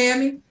get me,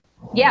 Tammy.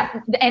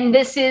 Yeah, and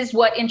this is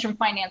what interim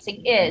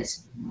financing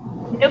is.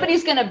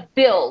 Nobody's gonna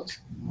build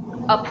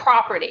a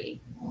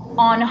property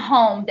on a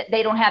home that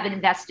they don't have an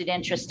invested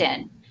interest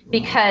in.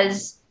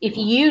 Because if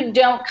you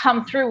don't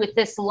come through with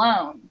this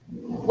loan,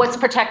 what's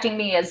protecting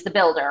me as the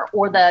builder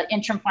or the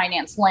interim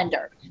finance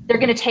lender? They're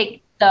going to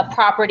take the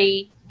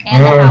property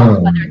and the house,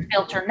 whether it's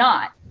built or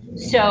not.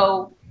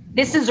 So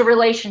this is a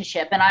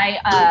relationship. And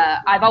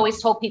I've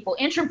always told people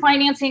interim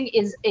financing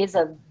is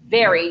a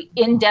very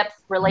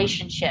in-depth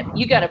relationship.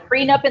 You got a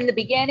prenup in the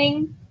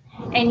beginning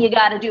and you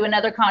got to do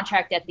another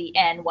contract at the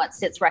end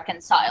once it's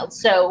reconciled.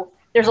 So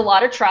there's a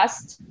lot of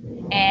trust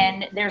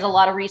and there's a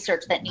lot of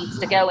research that needs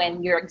to go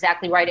in. You're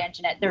exactly right,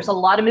 Anjanette. There's a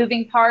lot of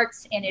moving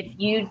parts. And if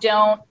you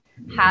don't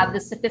have the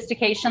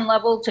sophistication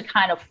level to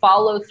kind of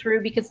follow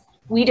through, because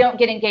we don't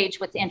get engaged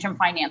with interim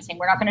financing.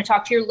 We're not going to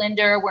talk to your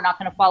lender. We're not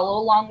going to follow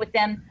along with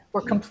them.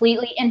 We're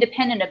completely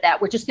independent of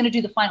that. We're just going to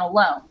do the final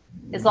loan.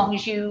 As long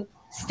as you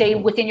stay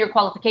within your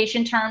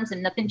qualification terms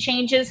and nothing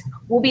changes,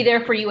 we'll be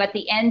there for you at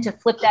the end to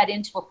flip that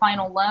into a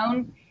final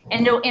loan,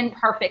 and it'll end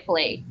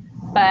perfectly.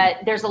 But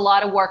there's a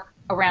lot of work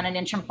around an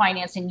interim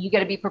financing. You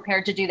got to be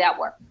prepared to do that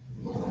work.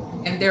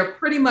 And they're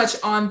pretty much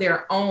on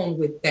their own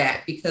with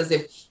that, because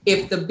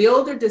if the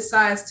builder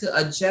decides to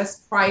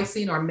adjust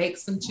pricing or make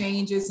some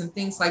changes and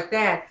things like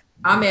that,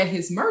 I'm at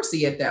his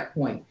mercy at that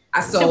point.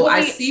 So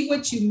I see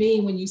what you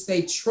mean when you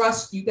say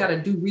trust. You got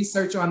to do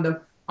research on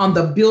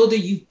the builder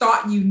you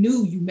thought you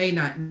knew you may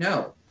not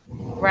know.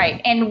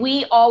 Right. And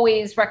we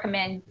always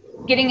recommend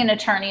getting an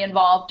attorney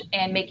involved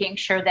and making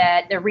sure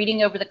that they're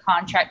reading over the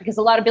contract, because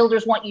a lot of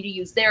builders want you to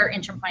use their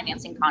interim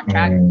financing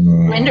contract.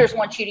 Lenders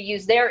want you to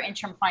use their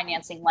interim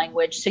financing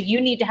language. So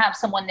you need to have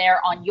someone there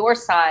on your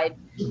side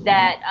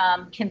that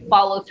can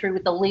follow through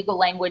with the legal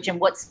language and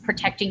what's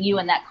protecting you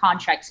in that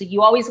contract. So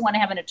you always want to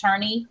have an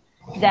attorney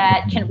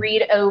that can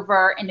read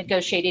over and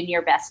negotiate in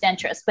your best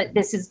interest. But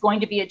this is going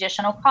to be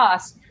additional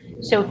cost.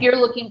 So if you're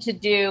looking to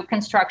do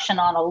construction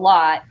on a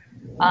lot,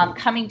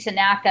 coming to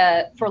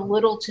NACA for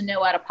little to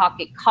no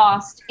out-of-pocket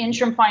cost,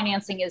 interim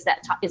financing is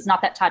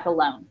not that type of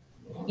loan.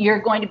 You're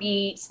going to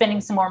be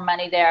spending some more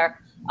money there.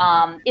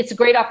 It's a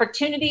great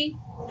opportunity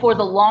for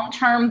the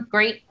long-term,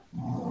 great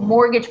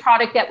mortgage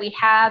product that we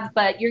have,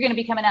 but you're going to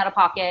be coming out of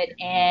pocket,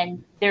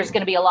 and there's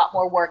going to be a lot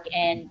more work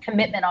and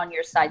commitment on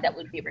your side that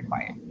would be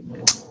required.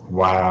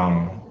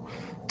 Wow.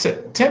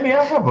 Tammy,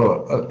 I have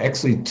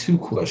actually two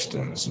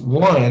questions.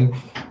 One,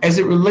 as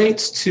it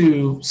relates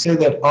to, say,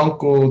 that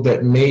uncle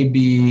that may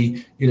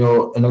be,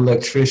 an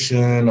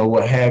electrician or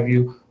what have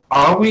you,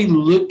 are we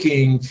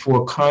looking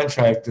for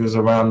contractors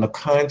around the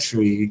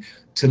country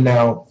to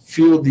now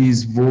fill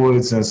these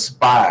voids and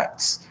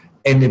spots?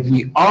 And if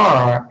we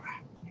are,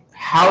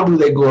 how do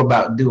they go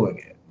about doing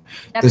it?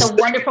 That's a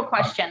wonderful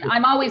question.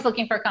 I'm always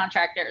looking for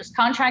contractors.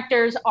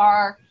 Contractors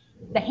are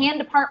the hand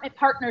department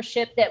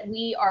partnership that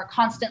we are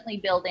constantly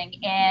building.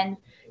 And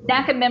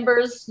NACA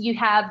members, you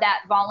have that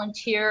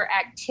volunteer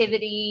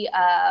activity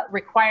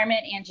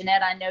requirement. And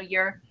Jeanette, I know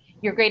you're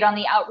great on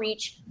the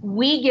outreach.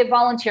 We give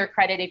volunteer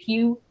credit if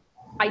you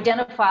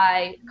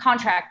identify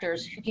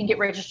contractors who can get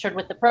registered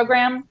with the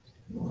program.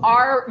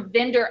 Our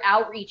vendor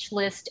outreach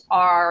list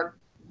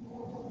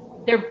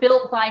they're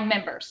built by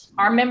members.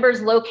 Our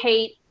members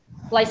locate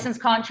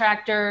licensed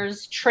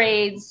contractors,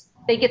 trades.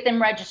 They get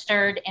them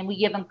registered, and we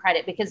give them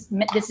credit because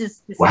this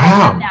is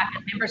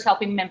NACA, members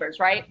helping members,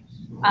 right?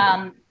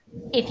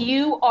 If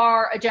you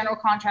are a general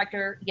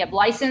contractor, you have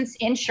license,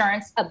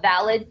 insurance, a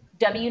valid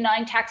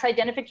W-9 tax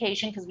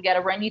identification, because we got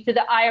to run you through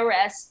the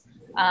IRS.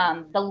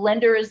 The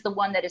lender is the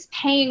one that is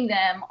paying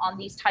them on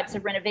these types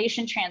of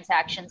renovation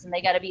transactions, and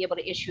they got to be able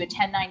to issue a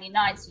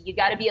 1099. So you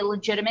got to be a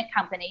legitimate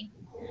company.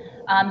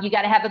 You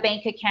got to have a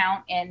bank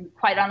account, and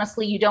quite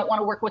honestly, you don't want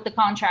to work with a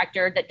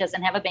contractor that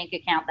doesn't have a bank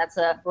account. That's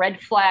a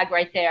red flag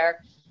right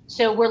there.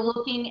 So we're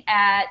looking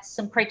at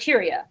some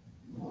criteria.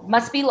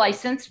 Must be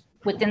licensed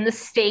within the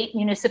state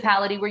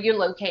municipality where you're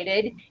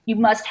located. You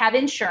must have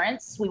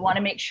insurance. We want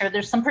to make sure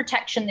there's some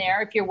protection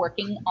there if you're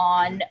working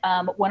on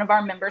one of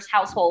our members'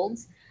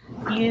 households.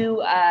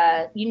 You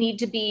need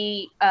to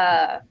be,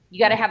 you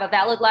got to have a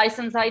valid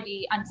license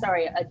ID, a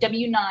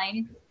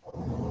W-9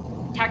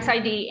 tax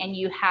ID, and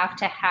you have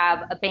to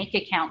have a bank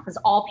account, because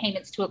all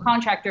payments to a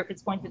contractor, if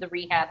it's going through the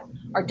rehab,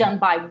 are done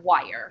by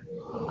wire.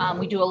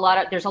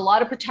 There's a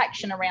lot of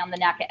protection around the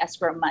NACA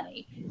escrow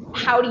money.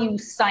 How do you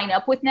sign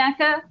up with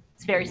NACA?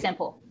 It's very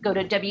simple. Go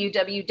to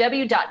www.naca.com.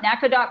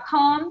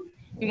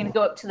 You're going to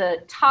go up to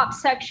the top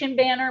section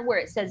banner where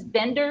it says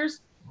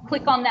vendors.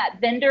 Click on that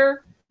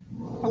vendor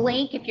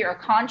link. If you're a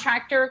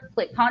contractor,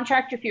 click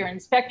contractor. If you're an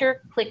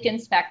inspector, click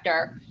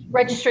inspector.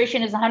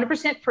 Registration is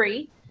 100%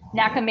 free.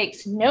 NACA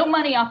makes no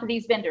money off of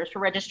these vendors for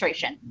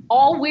registration.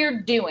 All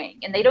we're doing,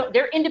 and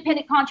they're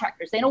independent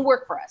contractors. They don't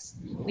work for us.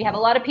 We have a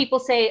lot of people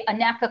say a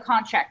NACA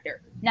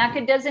contractor.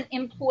 NACA doesn't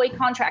employ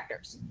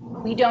contractors.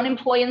 We don't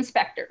employ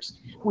inspectors.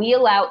 We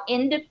allow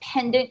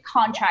independent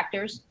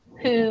contractors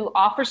who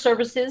offer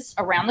services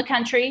around the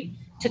country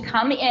to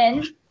come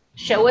in,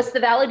 show us the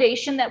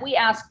validation that we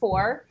ask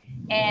for,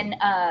 and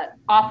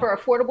offer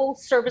affordable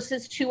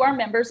services to our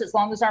members. As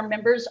long as our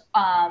members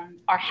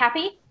are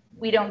happy,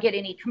 we don't get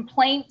any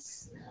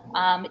complaints.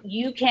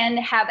 You can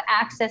have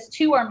access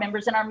to our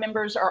members, and our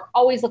members are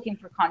always looking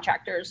for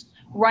contractors.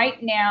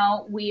 Right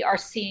now, we are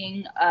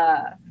seeing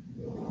a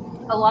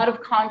lot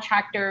of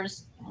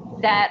contractors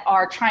that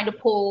are trying to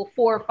pull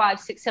 4, 5,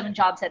 6, 7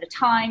 jobs at a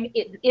time.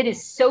 It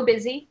is so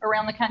busy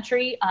around the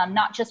country,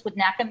 not just with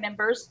NACA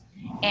members,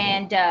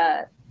 and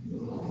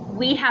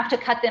we have to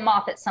cut them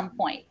off at some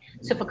point.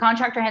 So if a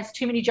contractor has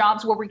too many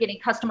jobs where we're getting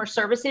customer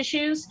service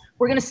issues,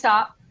 we're going to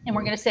stop. And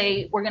we're going to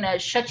say, we're going to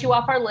shut you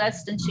off our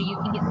list until you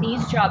can get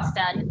these jobs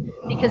done,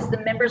 because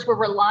the members were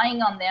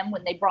relying on them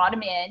when they brought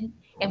them in,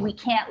 and we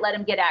can't let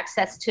them get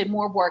access to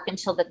more work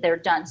until that they're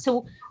done.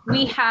 So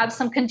we have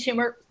some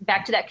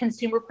back to that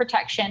consumer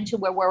protection, to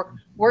where we're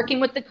working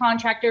with the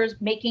contractors,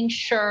 making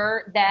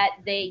sure that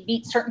they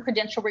meet certain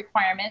credential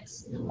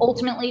requirements.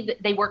 Ultimately,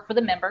 they work for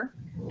the member.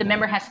 The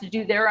member has to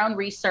do their own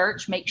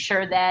research, make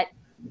sure that,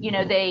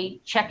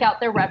 they check out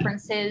their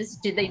references.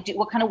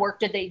 What kind of work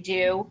did they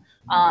do?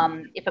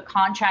 If a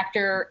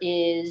contractor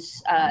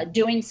is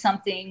doing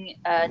something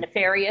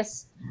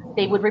nefarious,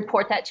 they would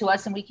report that to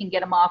us, and we can get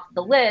them off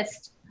the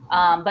list.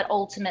 But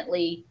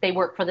ultimately, they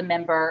work for the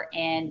member.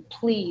 And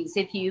please,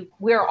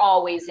 we're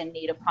always in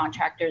need of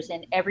contractors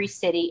in every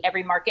city,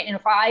 every market. And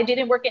if I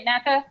didn't work at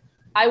NACA,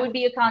 I would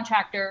be a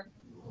contractor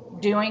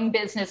doing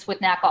business with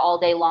NACA all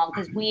day long,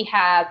 because we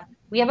have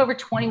over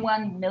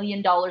 $21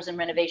 million in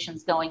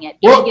renovations going at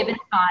any given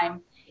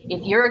time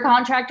If you're a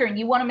contractor and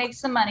you want to make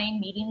some money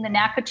meeting the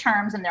NACA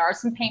terms, and there are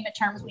some payment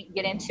terms we can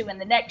get into in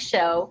the next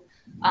show,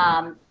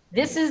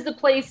 this is the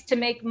place to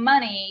make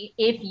money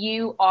if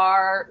you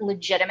are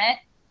legitimate,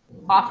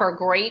 offer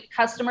great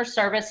customer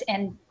service,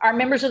 and our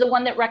members are the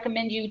one that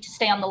recommend you to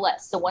stay on the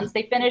list. So once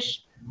they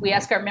finish, we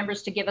ask our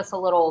members to give us a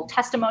little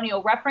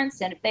testimonial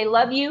reference, and if they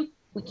love you,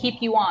 we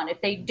keep you on.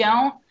 If they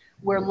don't,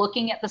 we're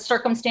looking at the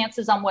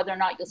circumstances on whether or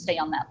not you'll stay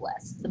on that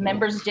list. The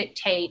members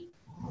dictate.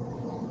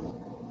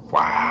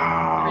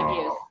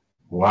 Wow.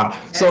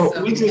 Wow. So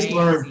we just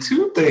learned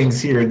two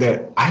things here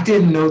that I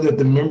didn't know, that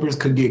the members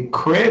could get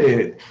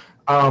credit,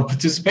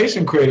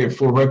 participation credit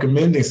for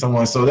recommending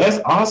someone. So that's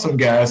awesome,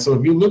 guys. So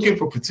if you're looking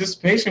for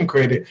participation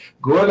credit,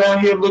 going down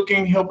here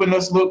helping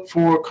us look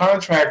for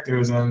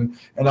contractors and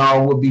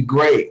all would be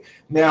great.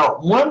 Now,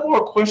 one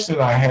more question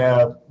I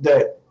have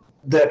that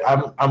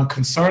I'm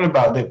concerned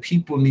about, that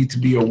people need to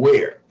be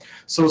aware.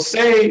 So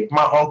say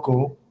my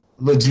uncle,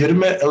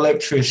 legitimate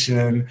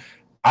electrician,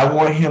 I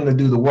want him to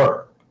do the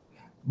work,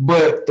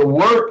 but the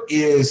work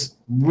is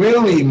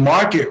really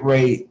market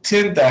rate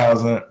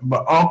 $10,000,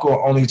 but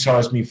uncle only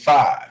charged me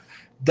 $5,000.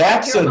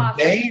 That's a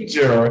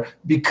danger,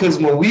 because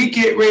when we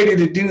get ready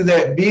to do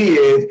that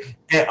bid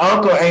and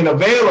uncle ain't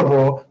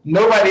available,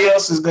 nobody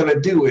else is going to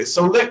do it.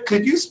 So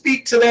could you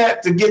speak to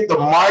that, to get the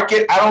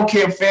market? I don't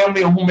care,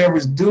 family or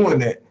whomever's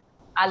doing it.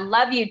 I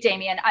love you,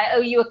 Damien. I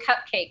owe you a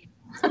cupcake.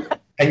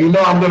 And you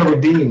know I'm going to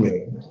redeem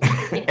it.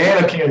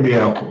 And a candy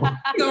apple.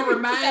 I'm going to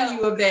remind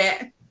you of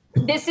that.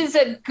 This is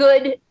a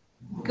good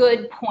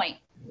point.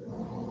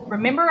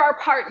 Remember our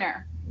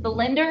partner, the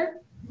lender.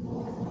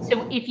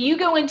 So if you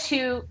go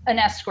into an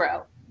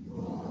escrow,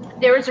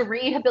 there is a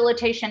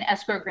rehabilitation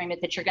escrow agreement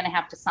that you're going to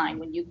have to sign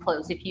when you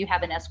close, if you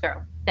have an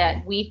escrow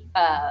that we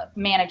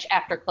manage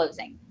after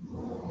closing.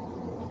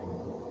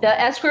 The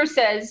escrow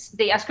says,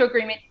 the escrow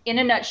agreement in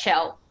a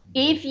nutshell,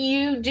 if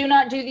you do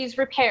not do these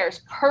repairs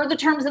per the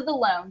terms of the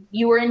loan,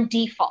 you are in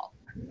default,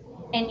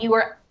 and you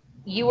are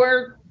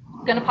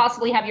going to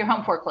possibly have your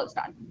home foreclosed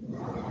on.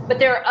 But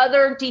there are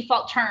other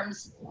default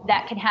terms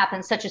that can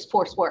happen, such as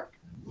forced work,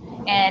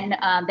 and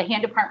the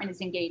hand department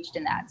is engaged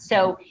in that.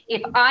 So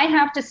if I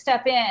have to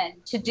step in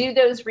to do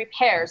those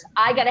repairs,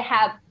 I got to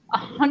have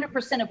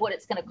 100% of what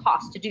it's going to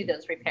cost to do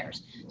those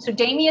repairs. So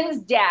Damien's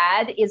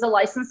dad is a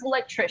licensed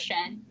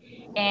electrician,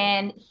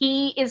 and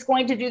he is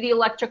going to do the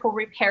electrical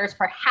repairs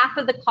for half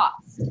of the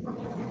cost.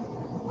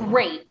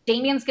 Great.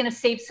 Damien's going to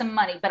save some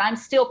money, but I'm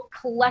still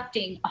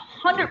collecting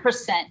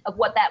 100% of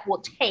what that will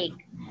take,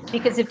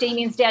 because if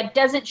Damien's dad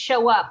doesn't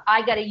show up,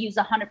 I got to use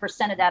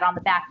 100% of that on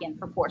the back end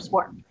for forced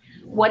work.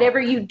 Whatever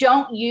you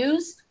don't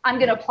use, I'm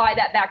going to apply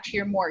that back to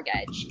your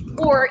mortgage.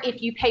 Or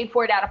if you paid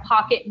for it out of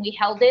pocket and we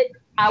held it,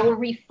 I will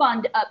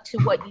refund up to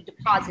what you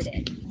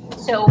deposited.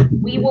 So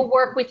we will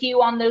work with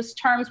you on those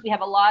terms. We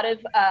have a lot of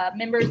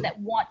members that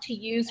want to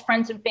use,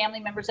 friends and family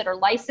members that are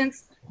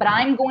licensed, but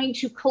I'm going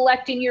to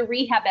collect in your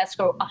rehab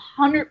escrow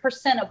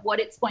 100% of what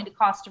it's going to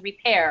cost to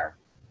repair,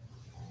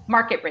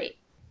 market rate,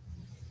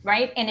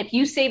 right? And if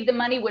you save the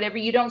money, whatever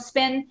you don't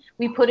spend,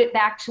 we put it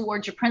back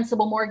towards your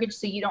principal mortgage,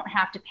 so you don't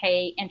have to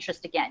pay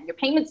interest again. Your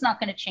payment's not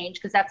going to change,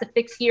 because that's a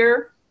fixed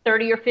year,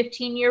 30 or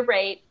 15-year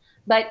rate,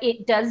 but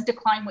it does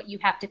decline what you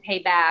have to pay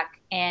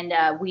back. And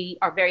we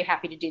are very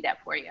happy to do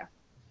that for you.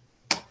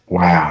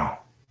 Wow.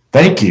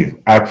 Thank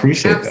you. I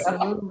appreciate that.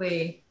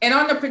 Absolutely. And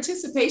on the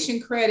participation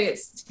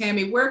credits,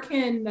 Tammy, where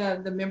can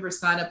the members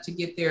sign up to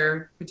get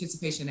their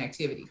participation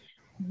activity?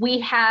 We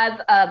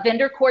have a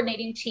vendor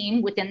coordinating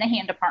team within the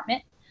hand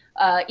department.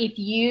 If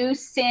you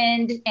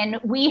send, and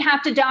we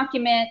have to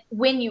document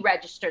when you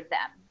registered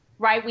them,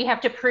 right? We have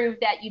to prove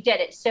that you did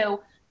it.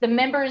 So the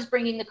member is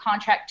bringing the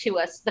contract to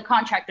us, the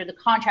contractor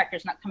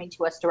is not coming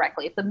to us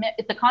directly.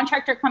 If the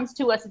contractor comes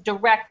to us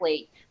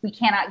directly, we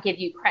cannot give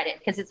you credit,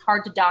 because it's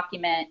hard to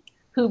document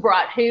who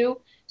brought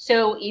who.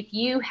 So if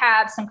you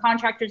have some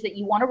contractors that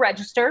you want to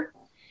register,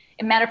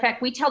 as a matter of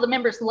fact, we tell the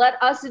members, let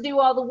us do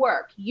all the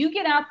work. You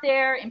get out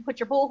there and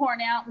put your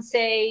bullhorn out and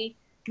say,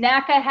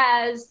 NACA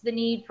has the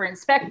need for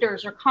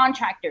inspectors or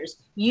contractors.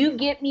 You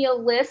get me a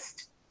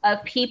list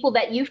of people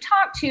that you've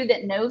talked to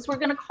that knows we're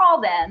going to call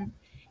them,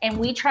 and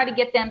we try to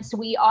get them. So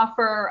we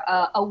offer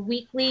a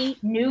weekly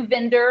new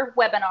vendor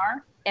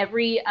webinar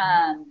every,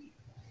 I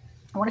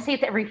want to say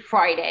it's every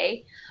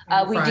Friday.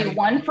 We do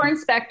one for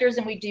inspectors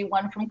and we do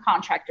one from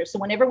contractors. So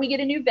whenever we get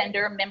a new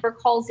vendor, a member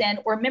calls in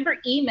or a member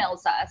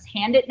emails us,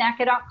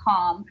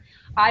 hand@naca.com.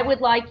 I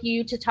would like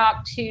you to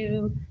talk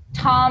to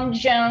Tom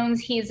Jones.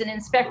 He is an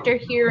inspector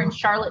here in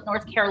Charlotte,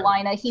 North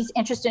Carolina. He's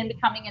interested in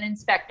becoming an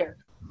inspector.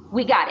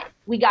 We got it.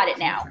 We got it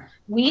now.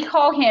 We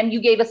call him. You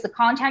gave us the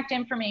contact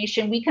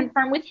information. We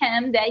confirm with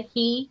him that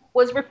he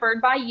was referred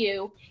by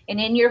you. And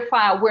in your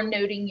file, we're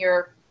noting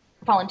your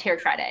volunteer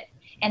credit.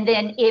 And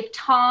then if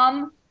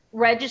Tom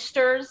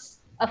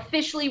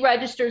officially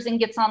registers and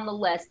gets on the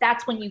list,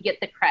 that's when you get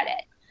the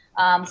credit.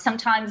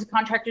 Sometimes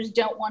contractors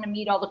don't want to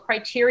meet all the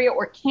criteria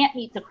or can't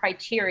meet the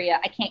criteria.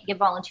 I can't give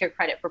volunteer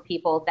credit for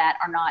people that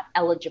are not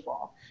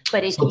eligible.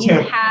 But if you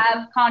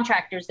have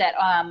contractors that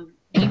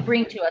you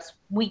bring to us,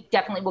 we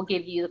definitely will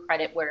give you the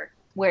credit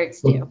where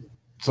it's due.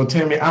 So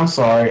Tammy, I'm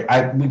sorry,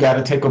 we got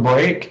to take a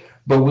break,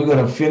 but we're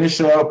going to finish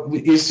up.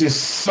 It's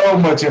just so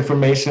much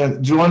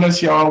information. Join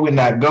us, y'all. We're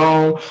not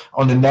gone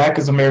on the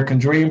NACA's American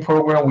Dream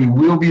program. We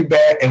will be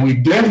back, and we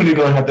definitely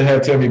going to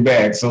have Tammy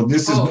back. So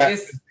this is back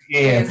to the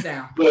end.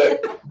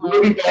 But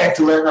we'll be back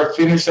to let her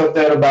finish up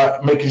that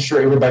about making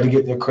sure everybody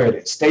get their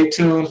credit. Stay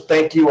tuned.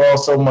 Thank you all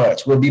so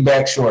much. We'll be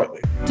back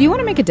shortly. Do you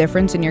want to make a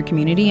difference in your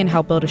community and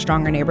help build a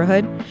stronger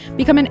neighborhood?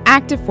 Become an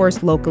active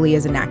force locally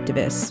as an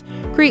activist.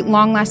 Create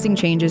long-lasting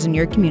changes in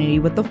your community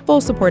with the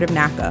full support of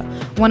NACA,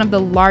 one of the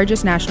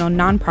largest national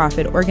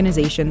nonprofit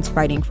organizations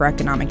fighting for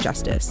economic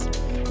justice.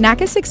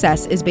 NACA's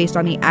success is based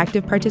on the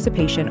active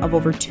participation of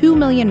over 2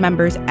 million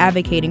members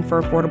advocating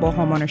for affordable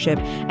homeownership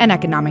and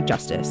economic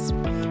justice.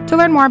 To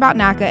learn more about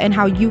NACA and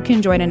how you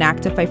can join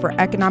ENACT to fight for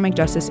economic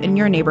justice in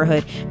your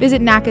neighborhood,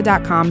 visit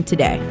NACA.com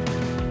today.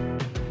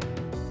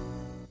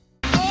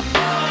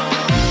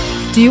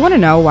 Do you want to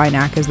know why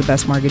NACA is the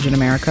best mortgage in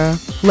America?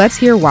 Let's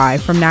hear why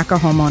from NACA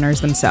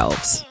homeowners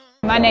themselves.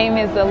 My name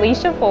is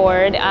Alicia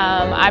Ford.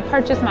 I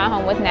purchased my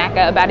home with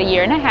NACA about 1.5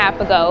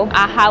 years ago.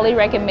 I highly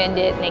recommend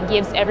it, and it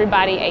gives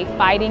everybody a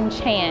fighting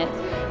chance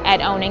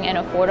at owning an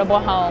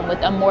affordable home with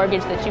a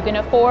mortgage that you can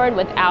afford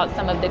without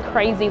some of the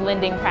crazy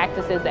lending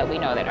practices that we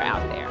know that are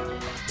out there.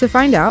 To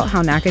find out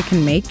how NACA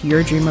can make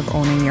your dream of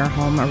owning your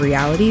home a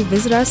reality,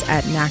 visit us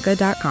at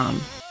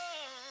NACA.com.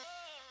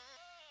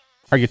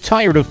 Are you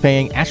tired of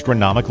paying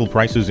astronomical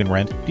prices in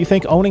rent? Do you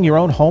think owning your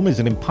own home is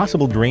an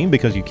impossible dream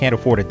because you can't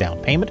afford a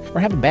down payment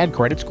or have a bad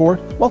credit score?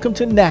 Welcome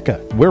to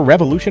NACA. We're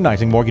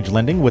revolutionizing mortgage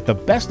lending with the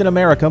best in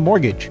America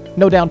mortgage.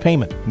 No down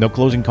payment, no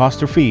closing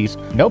costs or fees,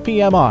 no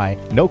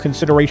PMI, no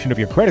consideration of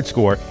your credit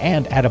score,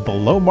 and at a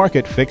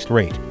below-market fixed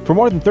rate. For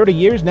more than 30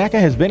 years, NACA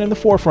has been in the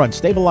forefront,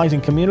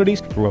 stabilizing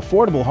communities through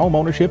affordable home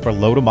ownership for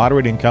low to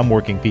moderate income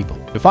working people.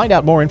 To find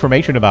out more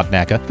information about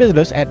NACA, visit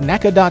us at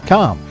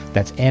NACA.com.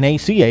 That's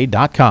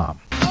NACA.com.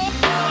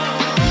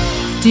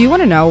 Do you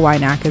want to know why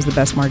NACA is the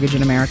best mortgage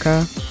in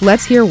America?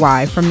 Let's hear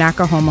why from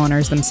NACA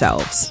homeowners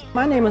themselves.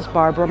 My name is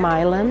Barbara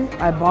Milan.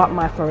 I bought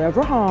my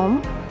forever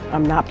home.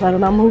 I'm not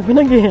planning on moving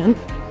again.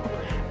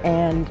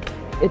 And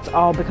it's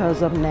all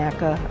because of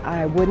NACA.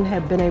 I wouldn't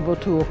have been able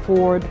to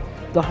afford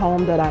the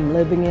home that I'm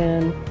living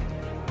in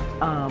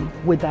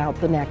without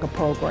the NACA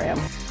program.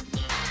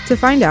 To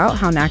find out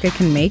how NACA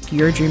can make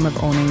your dream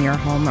of owning your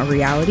home a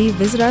reality,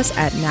 visit us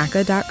at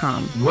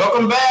NACA.com.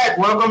 Welcome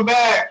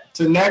back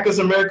to NACA's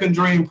American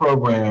Dream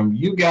program.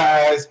 You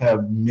guys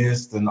have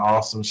missed an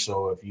awesome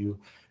show if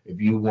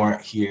you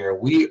weren't here.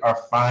 We are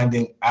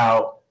finding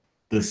out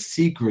the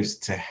secrets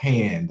to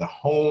HAND, the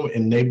Home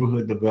and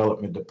Neighborhood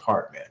Development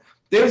Department.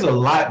 There's a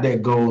lot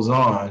that goes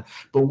on,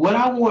 but what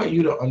I want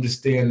you to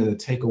understand and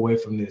to take away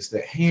from this,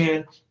 that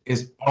HAND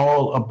is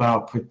all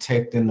about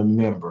protecting the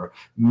member,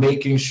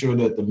 making sure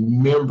that the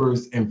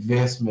member's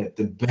investment,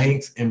 the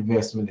bank's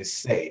investment is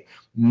safe.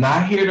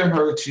 Not here to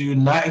hurt you,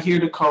 not here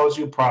to cause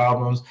you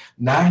problems,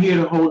 not here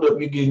to hold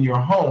up you getting your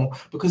home,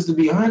 because to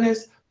be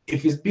honest,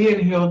 if it's being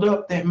held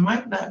up, that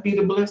might not be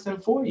the blessing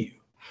for you.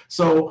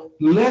 So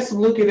let's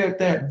look at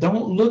that.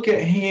 Don't look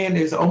at HAND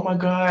as, oh my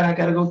God, I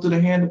got to go through the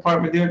HAND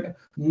department there.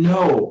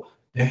 No,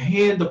 the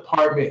HAND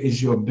department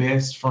is your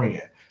best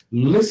friend.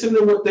 Listen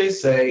to what they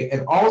say.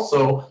 And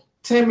also,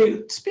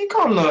 Tammy, speak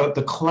on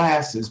the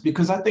classes,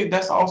 because I think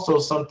that's also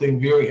something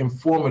very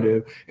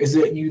informative, is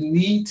that you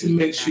need to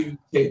make sure you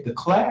take the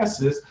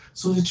classes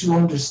so that you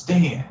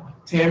understand.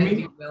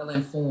 Tammy? Well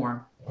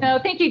informed. No,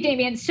 thank you,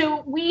 Damian.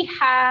 So we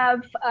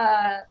have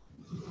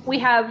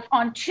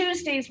on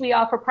Tuesdays, we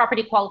offer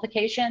property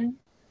qualification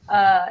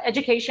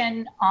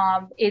education.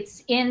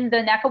 It's in the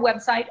NACA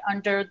website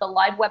under the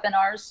live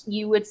webinars.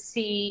 You would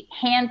see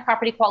HAND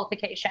property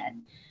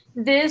qualification.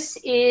 This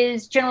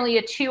is generally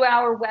a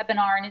 2-hour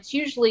webinar, and it's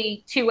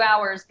usually 2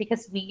 hours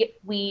because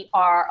we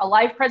are a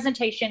live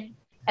presentation.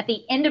 At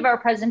the end of our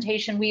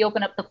presentation, we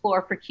open up the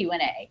floor for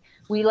Q&A.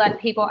 We let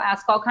people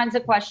ask all kinds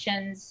of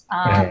questions.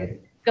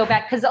 Go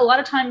back, because a lot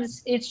of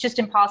times it's just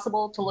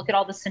impossible to look at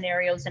all the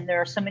scenarios, and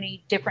there are so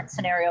many different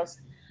scenarios.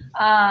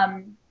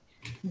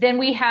 Then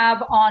we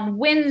have on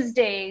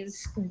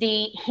Wednesdays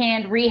the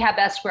HAND Rehab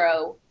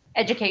Escrow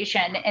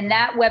education, and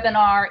that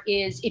webinar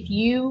is if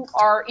you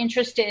are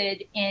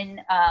interested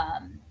in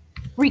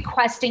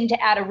requesting to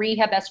add a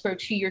rehab escrow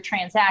to your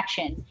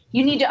transaction,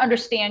 you need to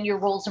understand your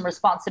roles and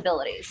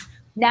responsibilities.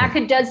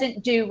 NACA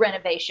doesn't do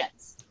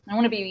renovations. I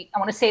want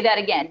to say that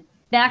again.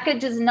 NACA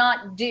does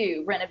not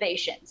do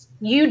renovations.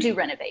 You do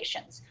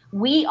renovations.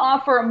 We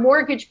offer a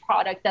mortgage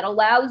product that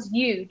allows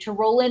you to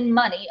roll in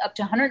money up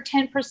to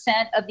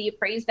 110% of the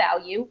appraised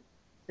value,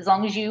 as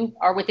long as you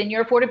are within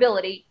your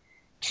affordability,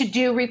 to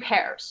do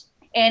repairs,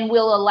 and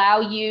will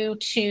allow you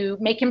to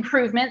make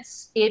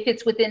improvements if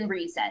it's within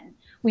reason.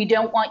 We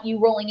don't want you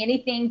rolling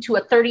anything to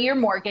a 30-year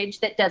mortgage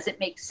that doesn't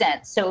make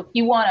sense. So if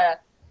you want to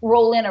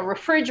roll in a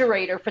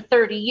refrigerator for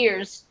 30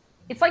 years,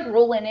 it's like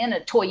rolling in a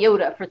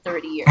Toyota for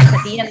 30 years.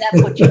 At the end,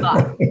 that's what you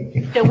got.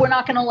 So we're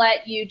not going to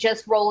let you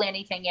just roll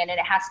anything in, and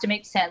it has to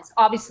make sense.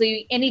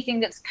 Obviously, anything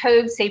that's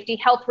code, safety,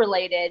 health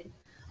related,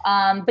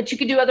 but you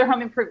can do other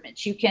home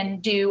improvements. You can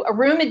do a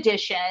room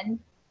addition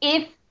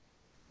if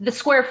the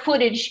square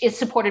footage is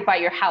supported by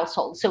your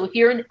household. So if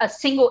you're a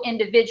single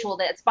individual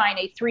that's buying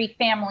a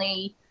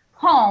 3-family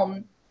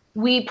home,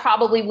 we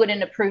probably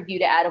wouldn't approve you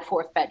to add a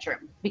 4th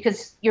bedroom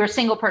because you're a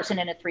single person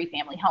in a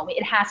 3-family home.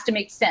 It has to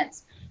make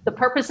sense. The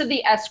purpose of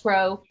the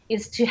escrow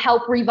is to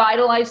help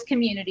revitalize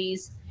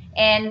communities.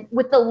 And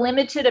with the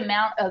limited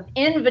amount of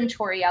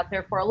inventory out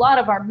there for a lot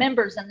of our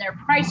members and their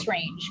price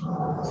range,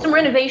 some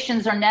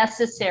renovations are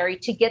necessary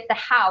to get the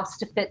house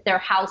to fit their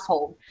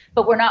household.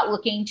 But we're not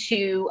looking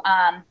to,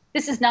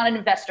 this is not an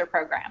investor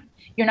program.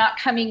 You're not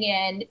coming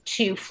in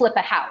to flip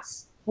a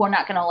house. We're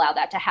not going to allow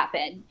that to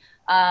happen.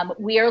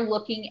 We are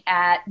looking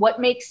at what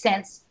makes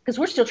sense because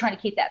we're still trying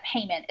to keep that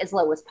payment as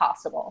low as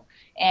possible.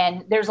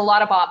 And there's a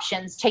lot of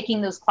options.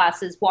 Taking those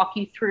classes walk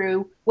you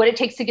through what it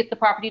takes to get the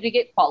property to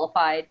get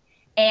qualified.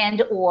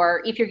 And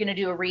or if you're going to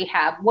do a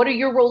rehab, what are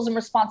your roles and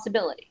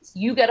responsibilities?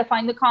 You got to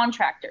find the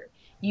contractor.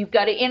 You've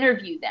got to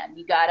interview them.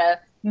 You got to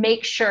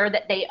make sure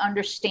that they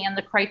understand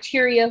the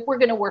criteria. We're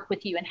going to work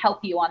with you and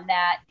help you on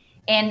that.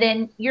 And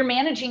then you're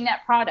managing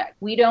that product.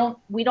 We don't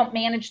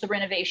manage the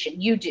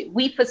renovation. You do.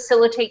 We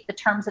facilitate the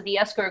terms of the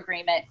escrow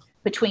agreement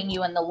between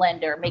you and the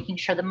lender, making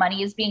sure the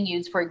money is being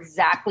used for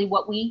exactly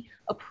what we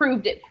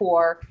approved it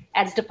for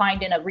as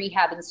defined in a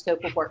rehab and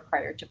scope of work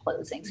prior to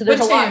closing. So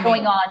there's a lot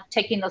going on.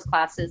 Taking those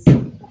classes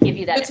give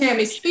you that. But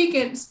Tammy,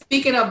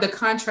 speaking of the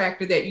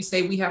contractor that you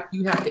say you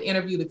have to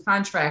interview the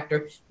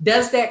contractor,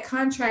 does that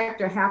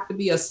contractor have to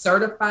be a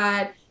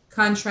certified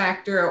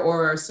contractor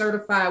or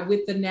certified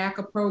with the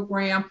NACA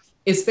program?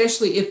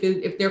 Especially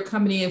if they're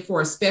coming in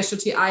for a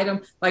specialty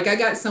item. Like I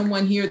got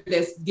someone here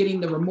that's getting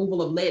the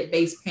removal of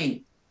lead-based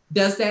paint.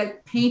 Does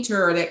that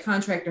painter or that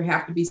contractor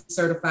have to be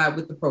certified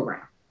with the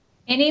program?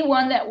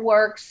 Anyone that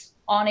works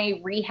on a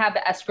rehab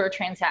escrow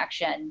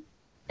transaction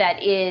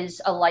that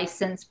is a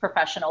licensed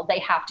professional, they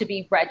have to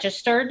be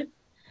registered.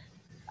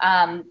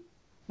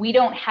 We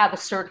don't have a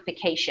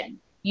certification.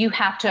 You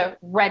have to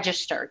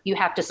register. You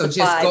have to supply. So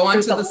just go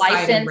onto the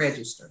site and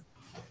register.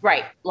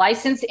 Right.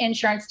 License,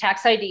 insurance,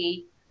 tax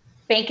ID,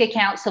 bank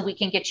account so we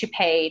can get you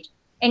paid,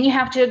 and you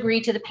have to agree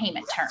to the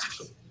payment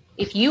terms.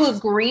 If you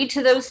agree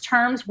to those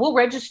terms, we'll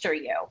register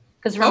you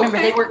because remember,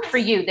 They work for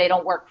you, they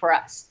don't work for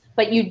us,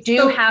 but you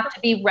do have to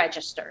be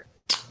registered.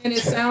 And it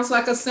sounds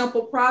like a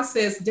simple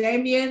process.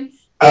 Damien,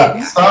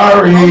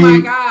 sorry. Oh my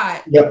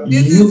God. Yep.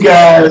 You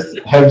guys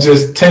have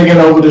just taken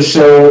over the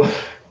show.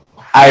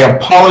 I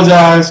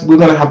apologize. We're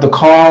going to have to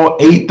call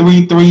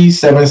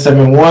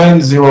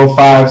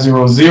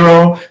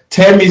 833-771-0500.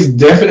 Tammy's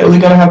definitely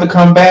going to have to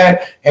come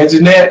back. And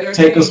Jeanette,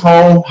 take us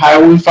home.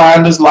 How we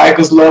find us, like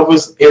us, love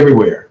us,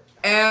 everywhere.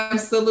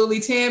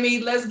 Absolutely.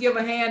 Tammy, let's give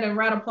a hand and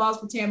round of applause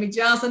for Tammy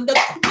Johnson, the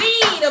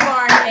queen of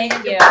our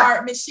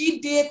department. She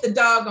did the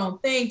doggone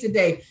thing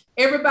today.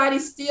 Everybody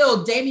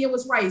still, Damien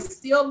was right,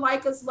 still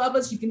like us, love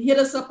us. You can hit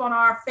us up on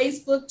our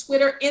Facebook,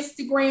 Twitter,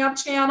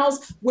 Instagram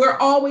channels. We're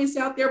always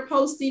out there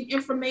posting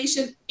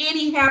information,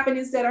 any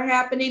happenings that are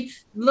happening.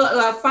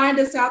 Find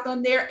us out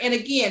on there. And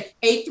again,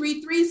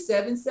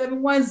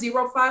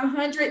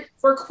 833-771-0500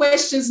 for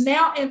questions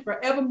now and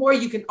forevermore.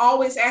 You can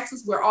always ask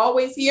us. We're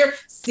always here.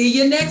 See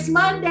you next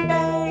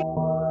Monday.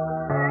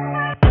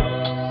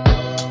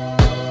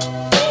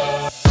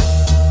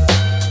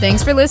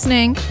 Thanks for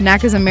listening.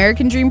 NACA's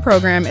American Dream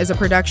Program is a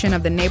production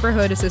of the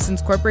Neighborhood Assistance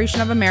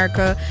Corporation of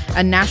America,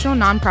 a national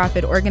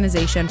nonprofit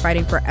organization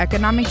fighting for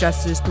economic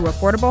justice through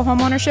affordable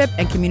homeownership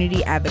and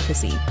community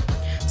advocacy.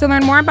 To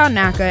learn more about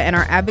NACA and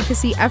our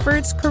advocacy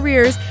efforts,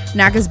 careers,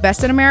 NACA's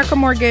Best in America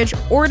Mortgage,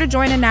 or to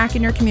join a NACA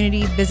in your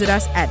community, visit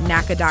us at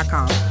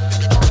NACA.com.